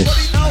lyrics.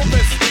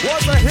 Elvis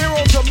was a hero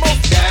to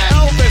most.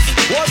 Elvis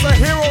was a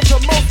hero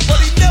to most, but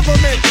he never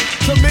meant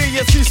to me.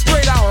 Yes, he's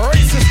straight out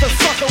racist. The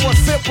sucker was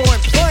simple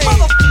and plain.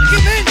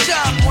 Motherfucking in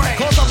John Wayne.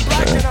 'Cause I'm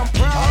black and I'm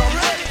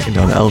proud. Taking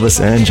down Elvis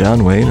and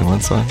John Wayne in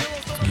one song.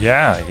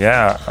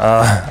 Yeah.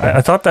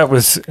 I thought that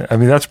was,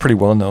 that's a pretty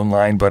well-known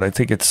line, but I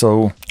think it's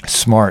so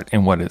smart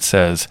in what it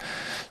says.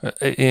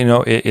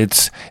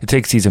 It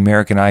takes these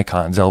American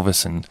icons,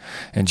 Elvis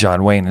and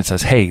John Wayne, and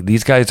says, hey,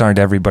 these guys aren't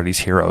everybody's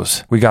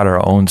heroes. We got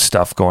our own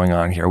stuff going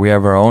on here. We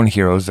have our own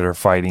heroes that are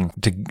fighting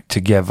to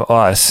give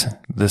us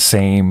the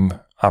same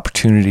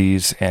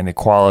opportunities and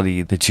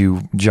equality that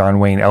you, John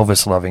Wayne,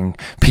 Elvis-loving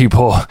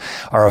people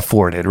are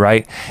afforded,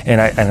 right? And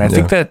I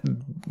think that,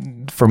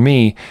 for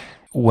me,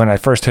 when I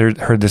first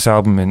heard this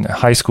album in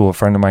high school, a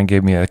friend of mine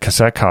gave me a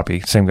cassette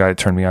copy, same guy that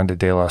turned me on to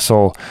De La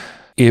Soul.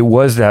 It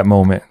was that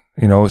moment,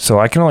 so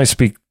I can only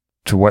speak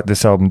to what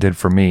this album did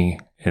for me.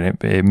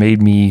 And it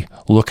made me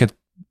look at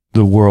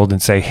the world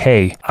and say,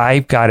 hey,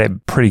 I've got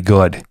it pretty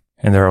good.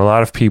 And there are a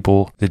lot of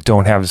people that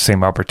don't have the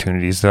same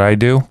opportunities that I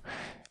do.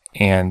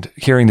 And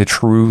hearing the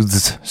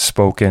truths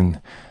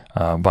spoken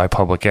by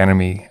Public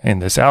Enemy in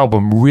this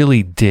album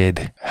really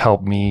did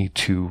help me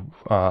to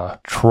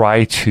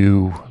try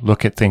to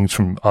look at things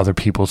from other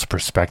people's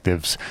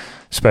perspectives,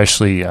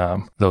 especially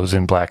those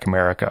in Black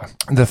America.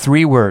 The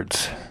 3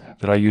 words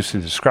that I used to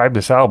describe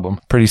this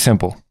album, pretty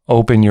simple: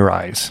 open your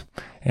eyes.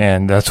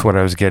 And that's what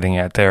I was getting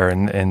at there.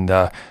 And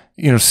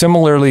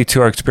similarly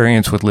to our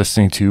experience with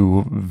listening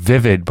to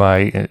Vivid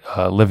by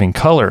Living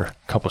Colour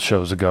a couple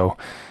shows ago,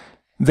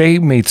 they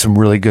made some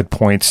really good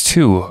points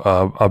too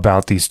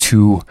about these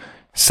two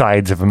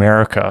sides of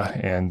America,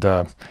 and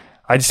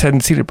I just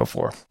hadn't seen it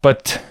before.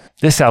 But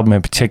this album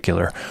in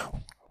particular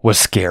was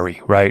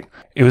scary, right?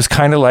 It was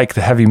kind of like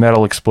the heavy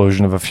metal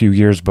explosion of a few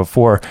years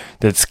before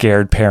that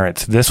scared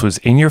parents. This was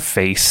in your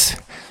face.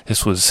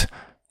 This was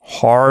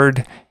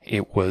hard.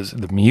 It was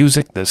the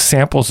music, the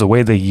samples, the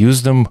way they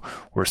used them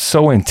were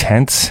so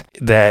intense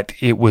that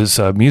it was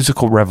a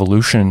musical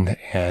revolution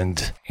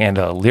and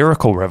a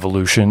lyrical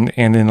revolution.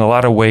 And in a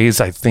lot of ways,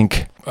 I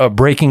think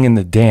breaking in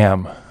the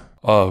dam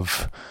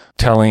of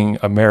telling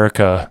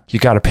America, you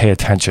got to pay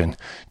attention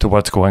to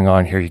what's going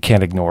on here. You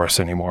can't ignore us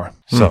anymore.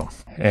 So,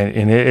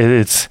 and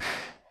it's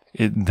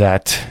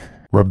that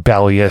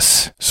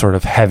rebellious sort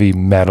of heavy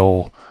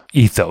metal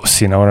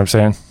ethos. You know what I'm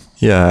saying?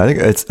 Yeah, I think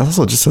it's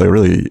also just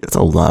it's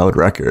a loud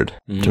record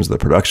in terms of the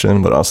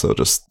production, but also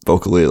just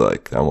vocally, I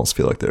almost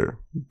feel like they're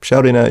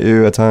shouting at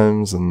you at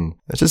times, and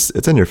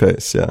it's in your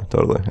face. Yeah,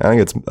 totally. I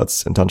think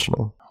that's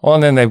intentional. Well,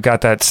 and then they've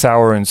got that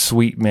sour and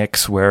sweet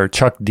mix where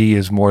Chuck D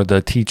is more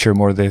the teacher,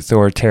 more the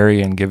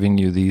authoritarian, giving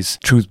you these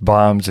truth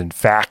bombs and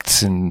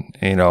facts and,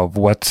 of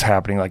what's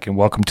happening, like in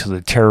Welcome to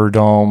the Terror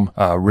Dome,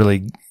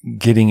 really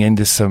getting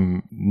into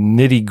some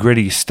nitty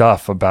gritty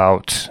stuff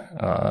about,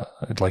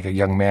 like a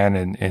young man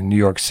in New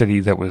York City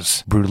that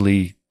was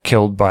brutally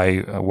killed by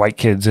white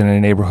kids in a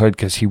neighborhood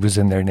because he was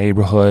in their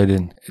neighborhood,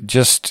 and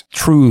just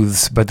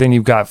truths. But then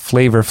you've got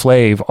Flavor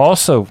Flav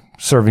also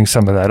serving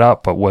some of that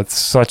up, but with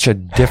such a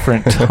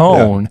different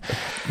tone.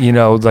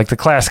 Like the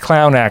class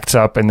clown acts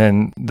up and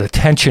then the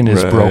tension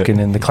is broken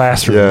in the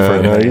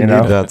classroom. You need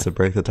that to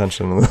break the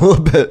tension a little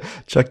bit.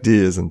 Chuck D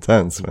is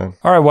intense, man.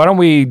 All right, why don't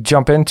we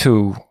jump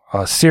into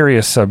a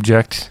serious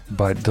subject,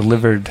 but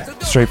delivered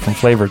straight from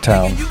Flavor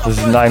Town. This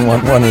is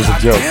 911 as a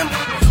joke.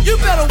 You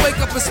better wake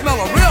up and smell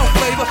a real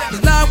flavor,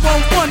 'cause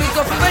 911 is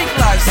a fake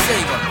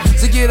lifesaver.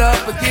 So get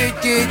up and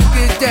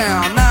get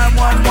down.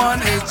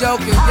 911 is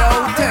joking your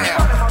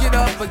town. Get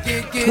up and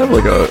get It's kind of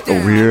like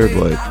a weird,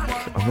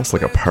 almost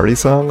like a party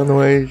song in the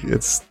way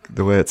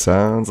it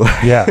sounds.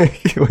 Yeah.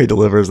 The way he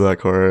delivers that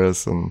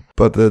chorus,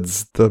 but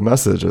the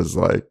message is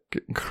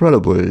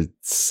incredibly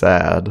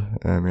sad.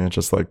 I mean, it's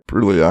just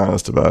brutally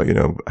honest about,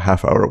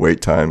 half-hour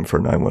wait time for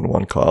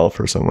 911 call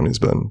for someone who's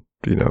been,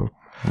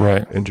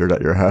 right, injured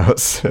at your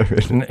house.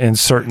 in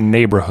certain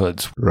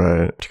neighborhoods.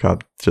 Right.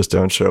 Cops just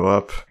don't show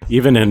up.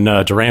 Even in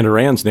Duran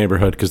Duran's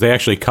neighborhood, because they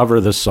actually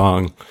cover this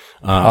song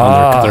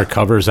on their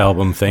covers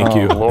album. Thank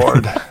you.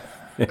 Lord.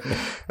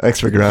 Thanks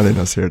for grounding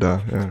us here,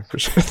 Don. Yeah,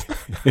 appreciate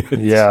it.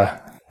 Yeah.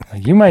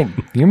 You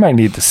might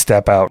need to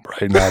step out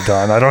right now,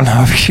 Don. I don't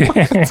know if you...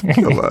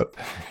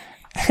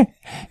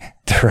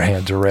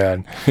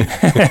 Duran.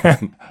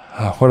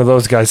 What do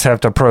those guys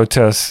have to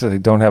protest? They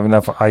don't have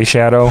enough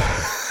eyeshadow?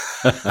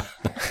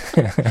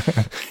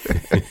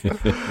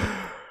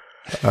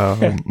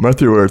 My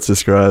 3 words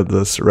describe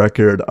this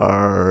record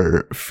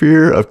are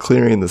fear of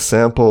clearing the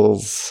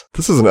samples.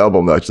 This is an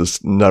album that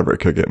just never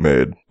could get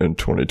made in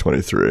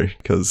 2023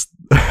 because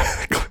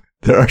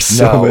there are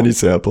so many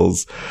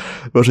samples,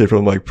 especially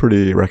from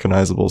pretty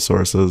recognizable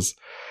sources.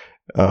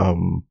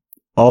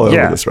 all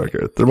over this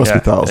record. There must be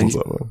thousands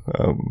of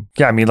them.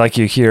 Yeah, I mean, like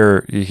you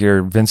hear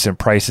Vincent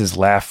Price's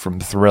laugh from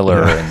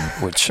Thriller,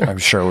 which I'm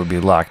sure would be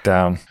locked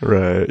down.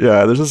 Right.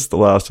 Yeah, there's just a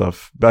lot of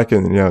stuff. Back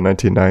in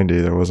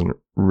 1990, there wasn't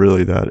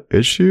really that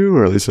issue,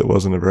 or at least it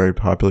wasn't a very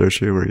popular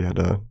issue where you had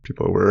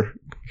people were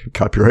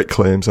copyright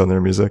claims on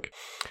their music.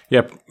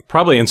 Yeah,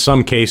 probably in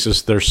some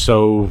cases they're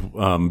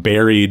so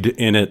buried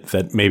in it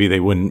that maybe they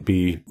wouldn't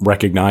be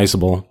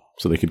recognizable,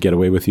 so they could get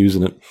away with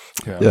using it.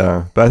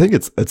 Yeah, but I think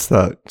it's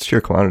that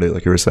sheer quantity,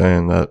 like you were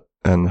saying, that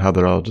and how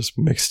they're all just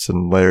mixed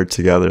and layered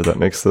together that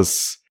makes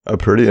this a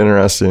pretty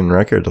interesting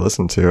record to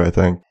listen to, I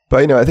think.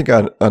 But I think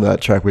on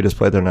that track we just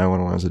played there,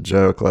 911 as a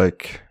joke,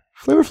 like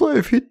Flavor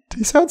Flav,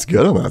 he sounds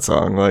good on that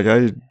song.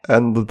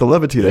 And the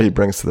levity that he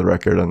brings to the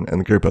record and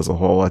the group as a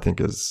whole, I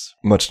think, is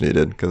much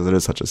needed because it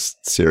is such a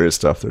serious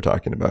stuff they're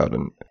talking about,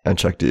 and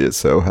Chuck D is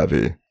so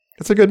heavy.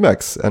 It's a good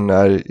mix, and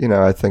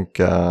I think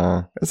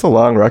it's a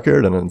long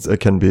record, and it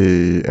can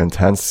be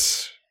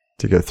intense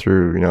to get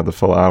through, the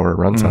full hour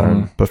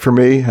runtime. But for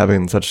me,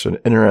 having such an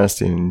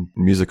interesting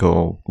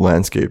musical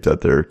landscape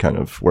that they're kind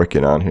of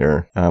working on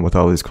here with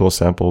all these cool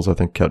samples, I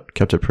think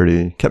kept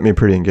me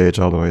pretty engaged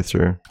all the way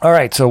through. All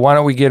right, so why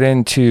don't we get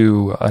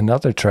into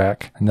another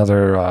track,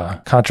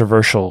 another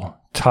controversial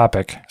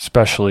topic,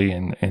 especially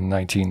in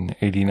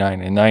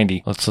 1989 and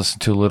 90. Let's listen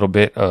to a little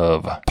bit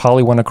of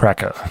Polly Wanna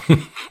Cracker.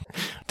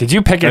 Did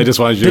you pick it? I just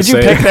wanted you to say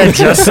it. Did you pick that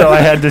just so I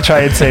had to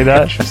try and say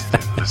that?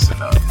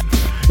 Listen up.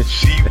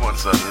 She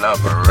wants a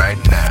lover right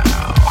now,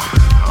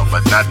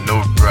 but not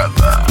no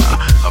brother.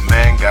 A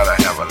man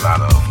gotta have a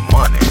lot of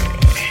money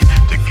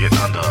to get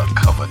under a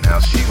cover. Now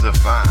she's a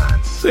fine.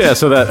 Yeah,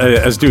 so that,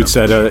 as Dude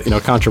said,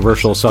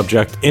 controversial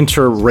subject,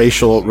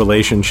 interracial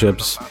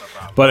relationships.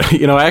 But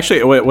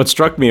actually, what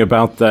struck me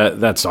about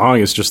that song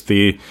is just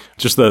the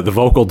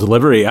vocal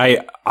delivery. I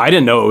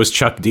didn't know it was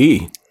Chuck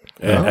D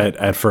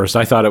at first.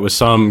 I thought it was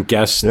some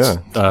guest.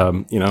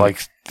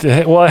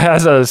 It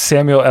has a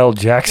Samuel L.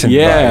 Jackson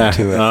vibe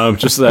to it.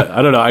 Just that,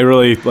 I don't know. I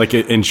really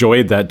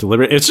enjoyed that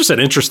delivery. It's just an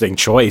interesting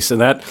choice,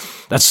 and that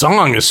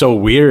song is so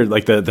weird.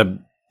 Like the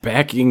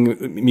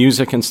backing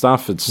music and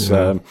stuff. It's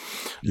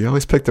you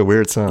always pick the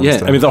weird songs. Yeah,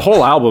 I mean the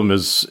whole album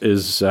is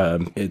the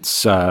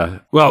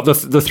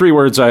three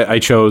words I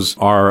chose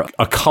are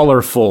a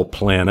colorful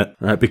planet,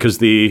 right? Because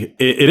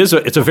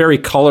it's a very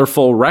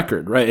colorful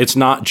record, right? It's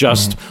not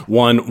just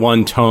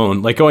one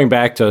tone. Like going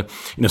back to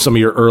some of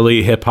your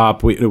early hip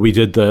hop, we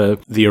did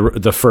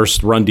the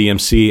first Run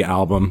DMC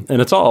album,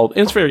 and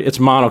it's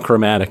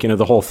monochromatic.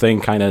 The whole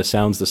thing kind of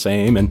sounds the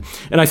same, and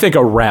I think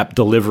a rap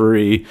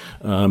delivery,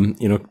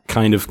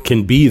 kind of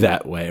can be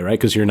that way, right?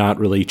 Because you're not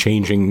really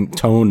changing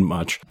tone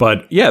much.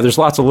 But yeah, there's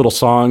lots of little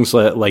songs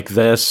like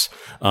this,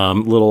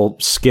 little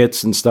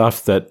skits and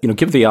stuff that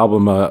give the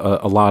album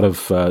a lot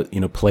of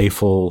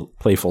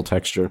playful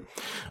texture.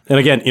 And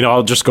again,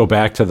 I'll just go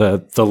back to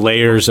the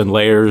layers and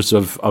layers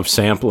of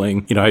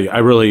sampling. I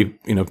really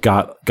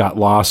got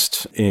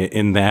lost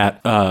in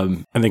that.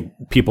 I think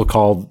people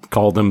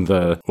called them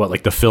the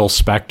Phil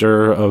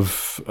Spector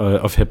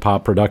of hip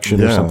hop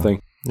production or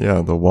something.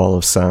 Yeah, the wall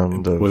of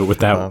sound.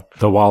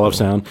 The wall of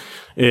sound.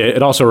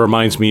 It also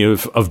reminds me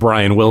of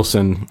Brian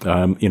Wilson,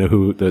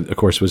 who, of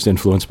course, was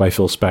influenced by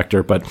Phil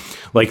Spector. But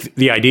like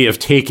the idea of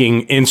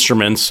taking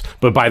instruments,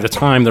 but by the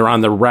time they're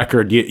on the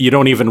record, you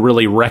don't even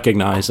really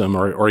recognize them,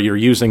 or you're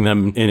using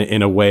them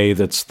in a way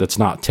that's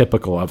not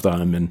typical of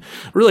them. And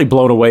really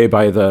blown away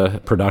by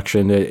the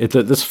production.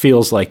 This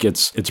feels like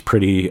it's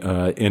pretty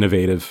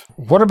innovative.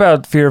 What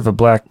about Fear of a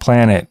Black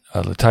Planet?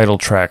 The title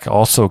track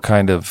also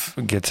kind of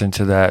gets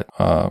into that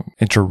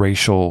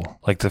interracial,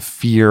 like the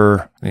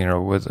fear,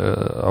 with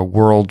a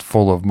world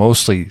full of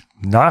mostly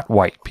not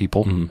white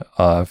people.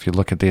 If you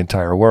look at the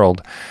entire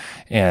world,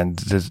 and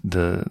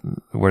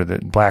where the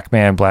black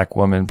man, black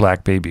woman,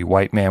 black baby,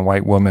 white man,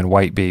 white woman,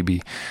 white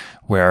baby,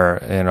 where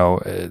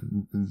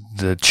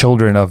the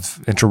children of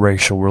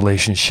interracial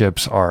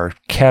relationships are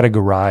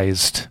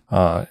categorized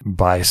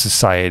by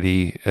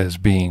society as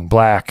being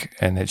black,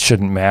 and it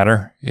shouldn't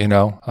matter,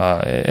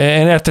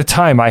 And at the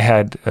time, I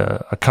had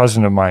a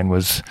cousin of mine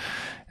was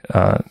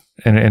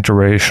in an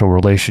interracial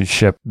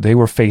relationship. They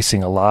were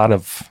facing a lot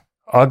of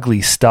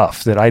ugly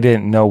stuff that I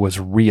didn't know was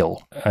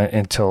real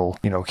until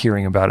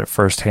hearing about it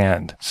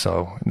firsthand.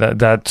 So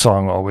that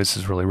song always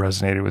has really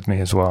resonated with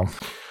me as well.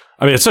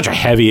 I mean, it's such a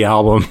heavy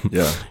album.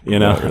 Yeah.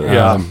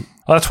 Yeah.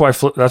 That's where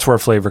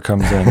flavor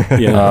comes in.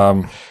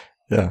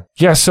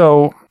 Yeah.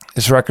 So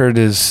this record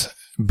is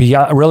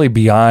really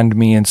beyond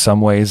me in some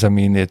ways. I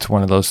mean, it's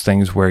one of those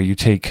things where you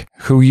take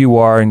who you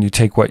are and you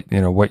take what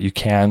you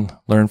can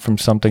learn from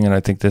something. And I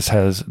think this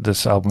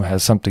album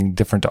has something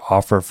different to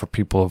offer for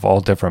people of all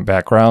different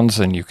backgrounds,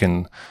 and it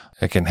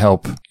can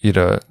help you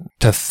to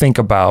think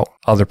about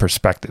other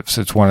perspectives.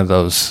 It's one of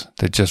those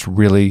that just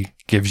really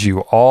gives you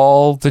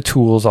all the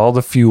tools, all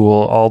the fuel,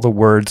 all the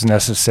words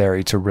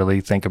necessary to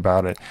really think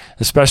about it,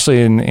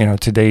 especially in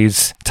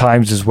today's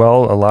times as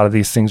well. A lot of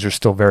these things are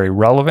still very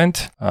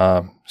relevant.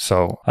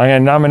 So I'm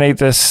going to nominate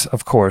this,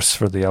 of course,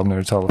 for the Album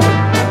Nerds Hall of Fame.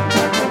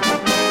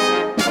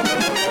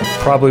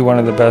 Probably one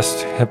of the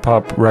best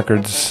hip-hop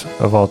records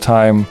of all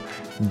time.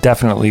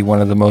 Definitely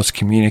one of the most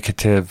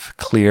communicative,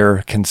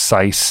 clear,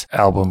 concise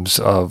albums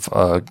of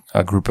a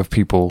group of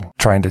people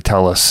trying to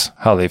tell us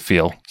how they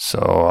feel. So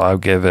I'll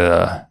give it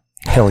a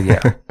hell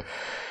yeah.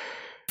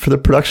 For the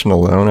production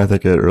alone, I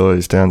think it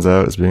really stands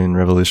out as being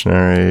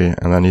revolutionary.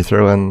 And then you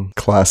throw in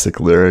classic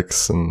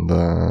lyrics and,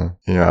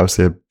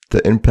 obviously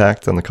the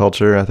impact on the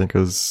culture, I think,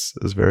 is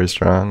very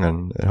strong,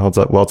 and it holds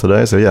up well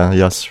today. So yeah,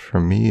 yes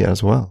from me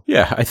as well.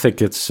 Yeah, I think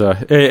it's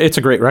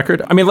a great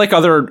record. I mean, like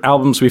other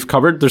albums we've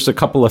covered, there's a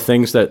couple of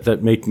things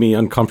that make me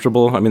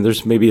uncomfortable. I mean,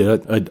 there's maybe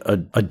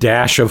a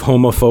dash of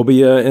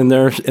homophobia in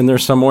there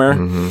somewhere,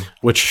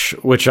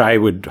 which I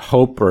would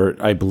hope, or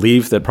I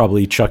believe that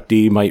probably Chuck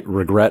D might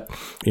regret,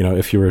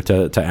 if you were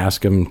to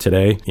ask him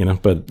today,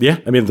 But yeah,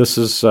 I mean, this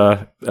is it's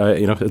a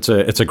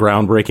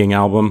groundbreaking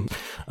album.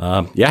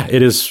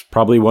 It is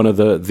probably one of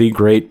the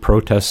great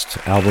protest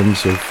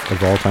albums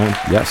of all time.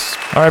 Yes.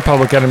 All right,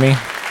 Public Enemy.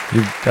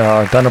 You've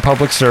done a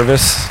public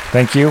service.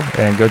 Thank you.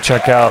 And go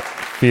check out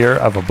Fear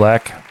of a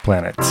Black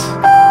Planet.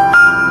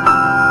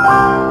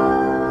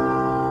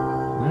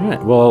 All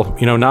right. Well,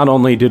 not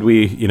only did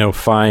we,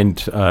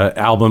 find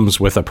albums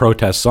with a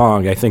protest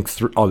song, I think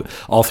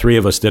all three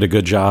of us did a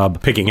good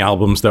job picking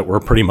albums that were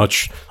pretty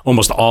much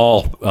almost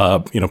all,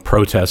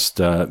 protest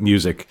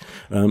music.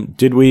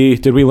 Did we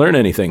learn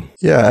anything?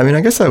 Yeah, I mean,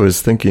 I guess I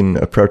was thinking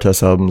of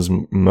protest albums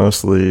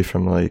mostly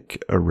from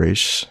like a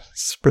race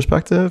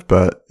perspective,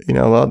 but, a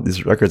lot of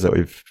these records that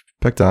we've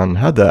picked on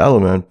had that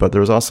element, but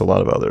there was also a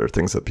lot of other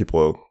things that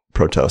people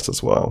protest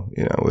as well,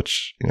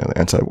 which, the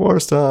anti-war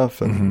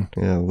stuff and,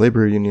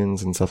 labor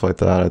unions and stuff like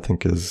that, I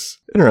think is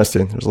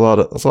interesting. There's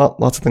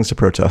lots of things to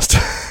protest.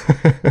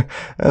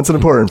 And it's an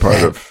important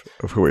part of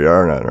who we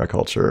are in our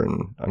culture.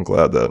 And I'm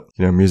glad that,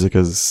 music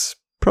is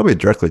probably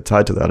directly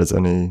tied to that as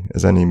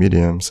any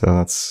medium. So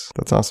that's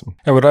awesome.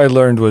 And what I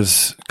learned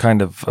was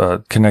kind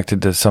of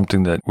connected to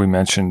something that we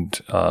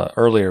mentioned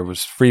earlier,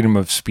 was freedom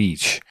of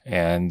speech.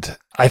 And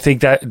I think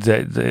that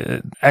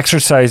the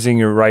exercising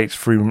your right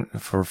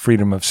for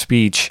freedom of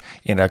speech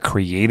in a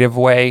creative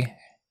way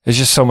is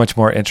just so much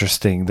more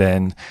interesting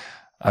than,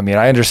 I mean,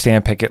 I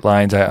understand picket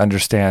lines. I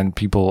understand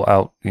people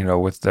out,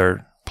 with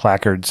their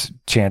placards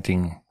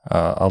chanting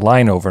a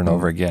line over and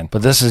over again.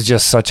 But this is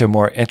just such a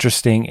more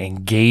interesting,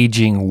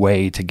 engaging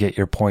way to get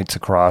your points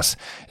across,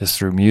 is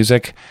through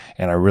music.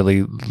 And I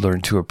really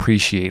learned to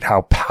appreciate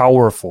how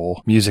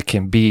powerful music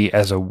can be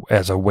as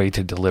a way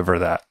to deliver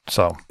that.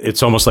 So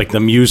it's almost like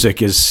the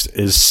music is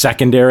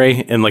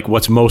secondary, and like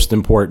what's most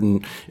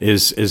important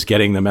is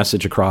getting the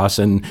message across.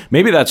 And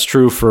maybe that's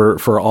true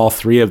for all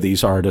three of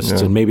these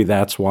artists, and maybe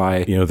that's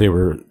why they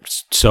were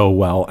so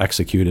well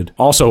executed.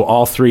 Also,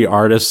 all three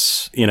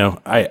artists,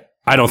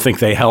 I don't think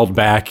they held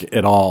back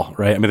at all,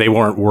 right? I mean, they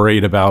weren't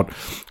worried about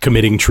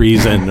committing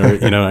treason, or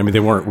they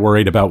weren't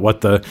worried about what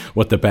the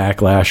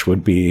backlash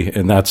would be,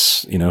 and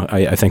that's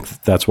I think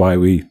that's why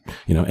we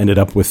ended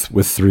up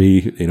with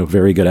three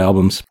very good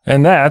albums,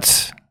 and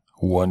that's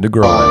One to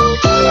Grind.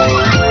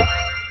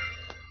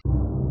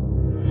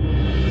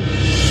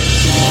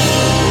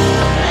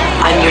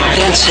 I'm your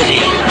density.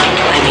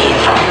 I mean,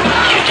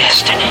 your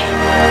destiny.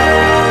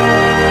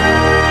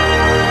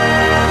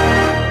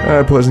 All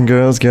right, boys and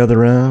girls,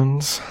 gather around.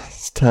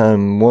 It's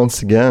time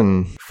once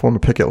again, form a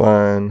picket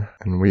line,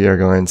 and we are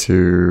going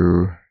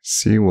to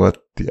see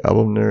what the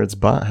Album Nerds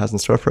bot has in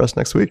store for us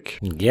next week.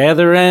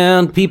 Gather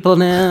around, people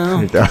now.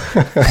 There you go.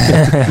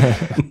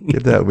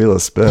 Give that wheel a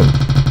spin.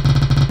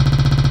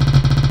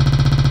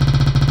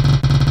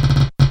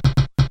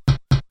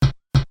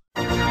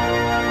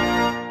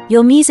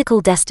 Your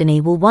musical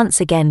destiny will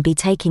once again be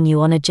taking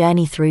you on a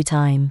journey through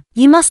time.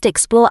 You must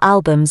explore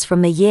albums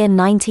from the year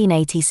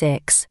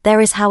 1986.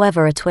 There is,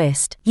 however, a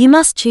twist. You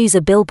must choose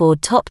a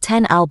Billboard Top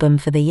 10 album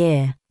for the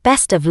year.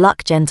 Best of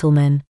luck,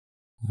 gentlemen.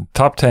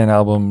 Top 10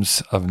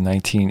 albums of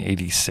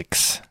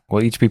 1986.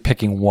 We'll each be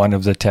picking one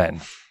of the 10.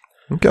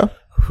 Okay.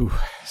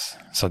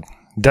 So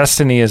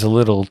destiny has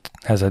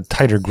a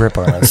tighter grip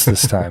on us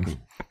this time.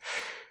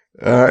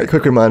 All right,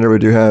 quick reminder, we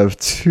do have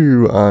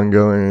 2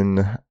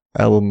 ongoing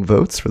album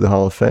votes for the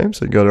Hall of Fame.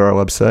 So you go to our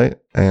website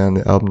and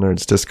the Album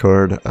Nerds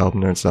Discord,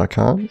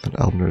 albumnerds.com, and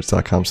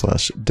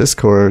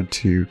albumnerds.com/discord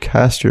to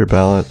cast your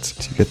ballot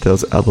to get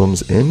those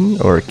albums in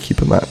or keep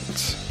them out.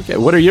 Okay,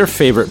 what are your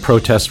favorite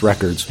protest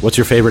records? What's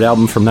your favorite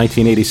album from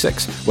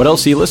 1986? What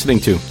else are you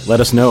listening to? Let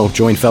us know.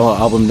 Join fellow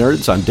album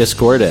nerds on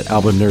Discord at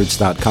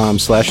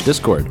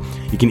albumnerds.com/discord.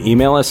 You can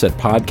email us at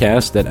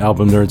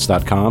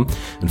podcast@albumnerds.com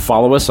and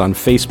follow us on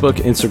Facebook,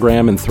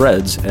 Instagram, and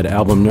Threads at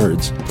Album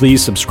Nerds.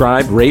 Please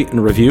subscribe, rate,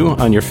 and review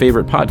on your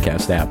favorite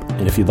podcast app.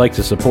 And if you'd like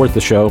to support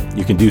the show,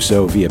 you can do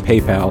so via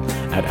PayPal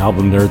at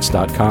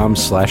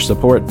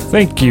albumnerds.com/support.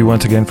 Thank you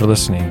once again for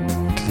listening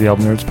to the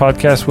Album Nerds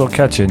podcast. We'll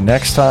catch you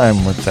next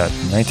time with that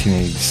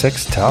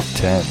 1986 Top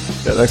 10.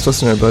 Yeah, thanks for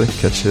listening, everybody.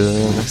 Catch you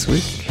next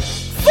week.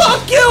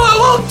 Fuck you! I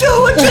won't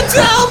do what you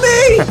tell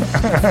me!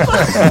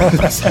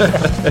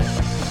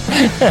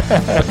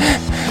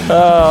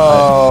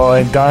 Oh,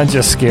 and Don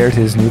just scared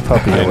his new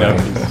puppy away. I know.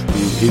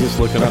 He's just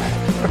looking up.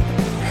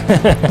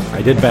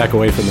 I did back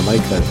away from the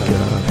mic that time.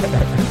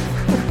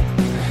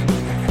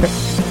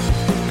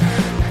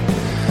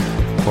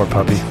 Poor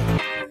puppy.